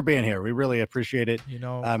 thanks for being here. We really appreciate it.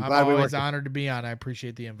 I'm always honored to be on. I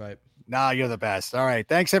appreciate the invite. Nah, you're the best. All right.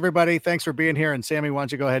 Thanks, everybody. Thanks for being here. And Sammy, why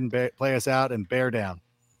don't you go ahead and play us out and bear down.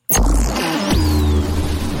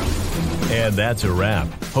 And that's a wrap.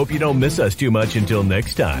 Hope you don't miss us too much until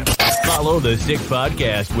next time. Follow the Sick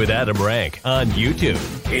Podcast with Adam Rank on YouTube,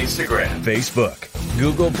 Instagram, Facebook,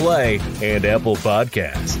 Google Play, and Apple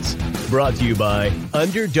Podcasts. Brought to you by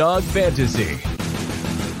Underdog Fantasy.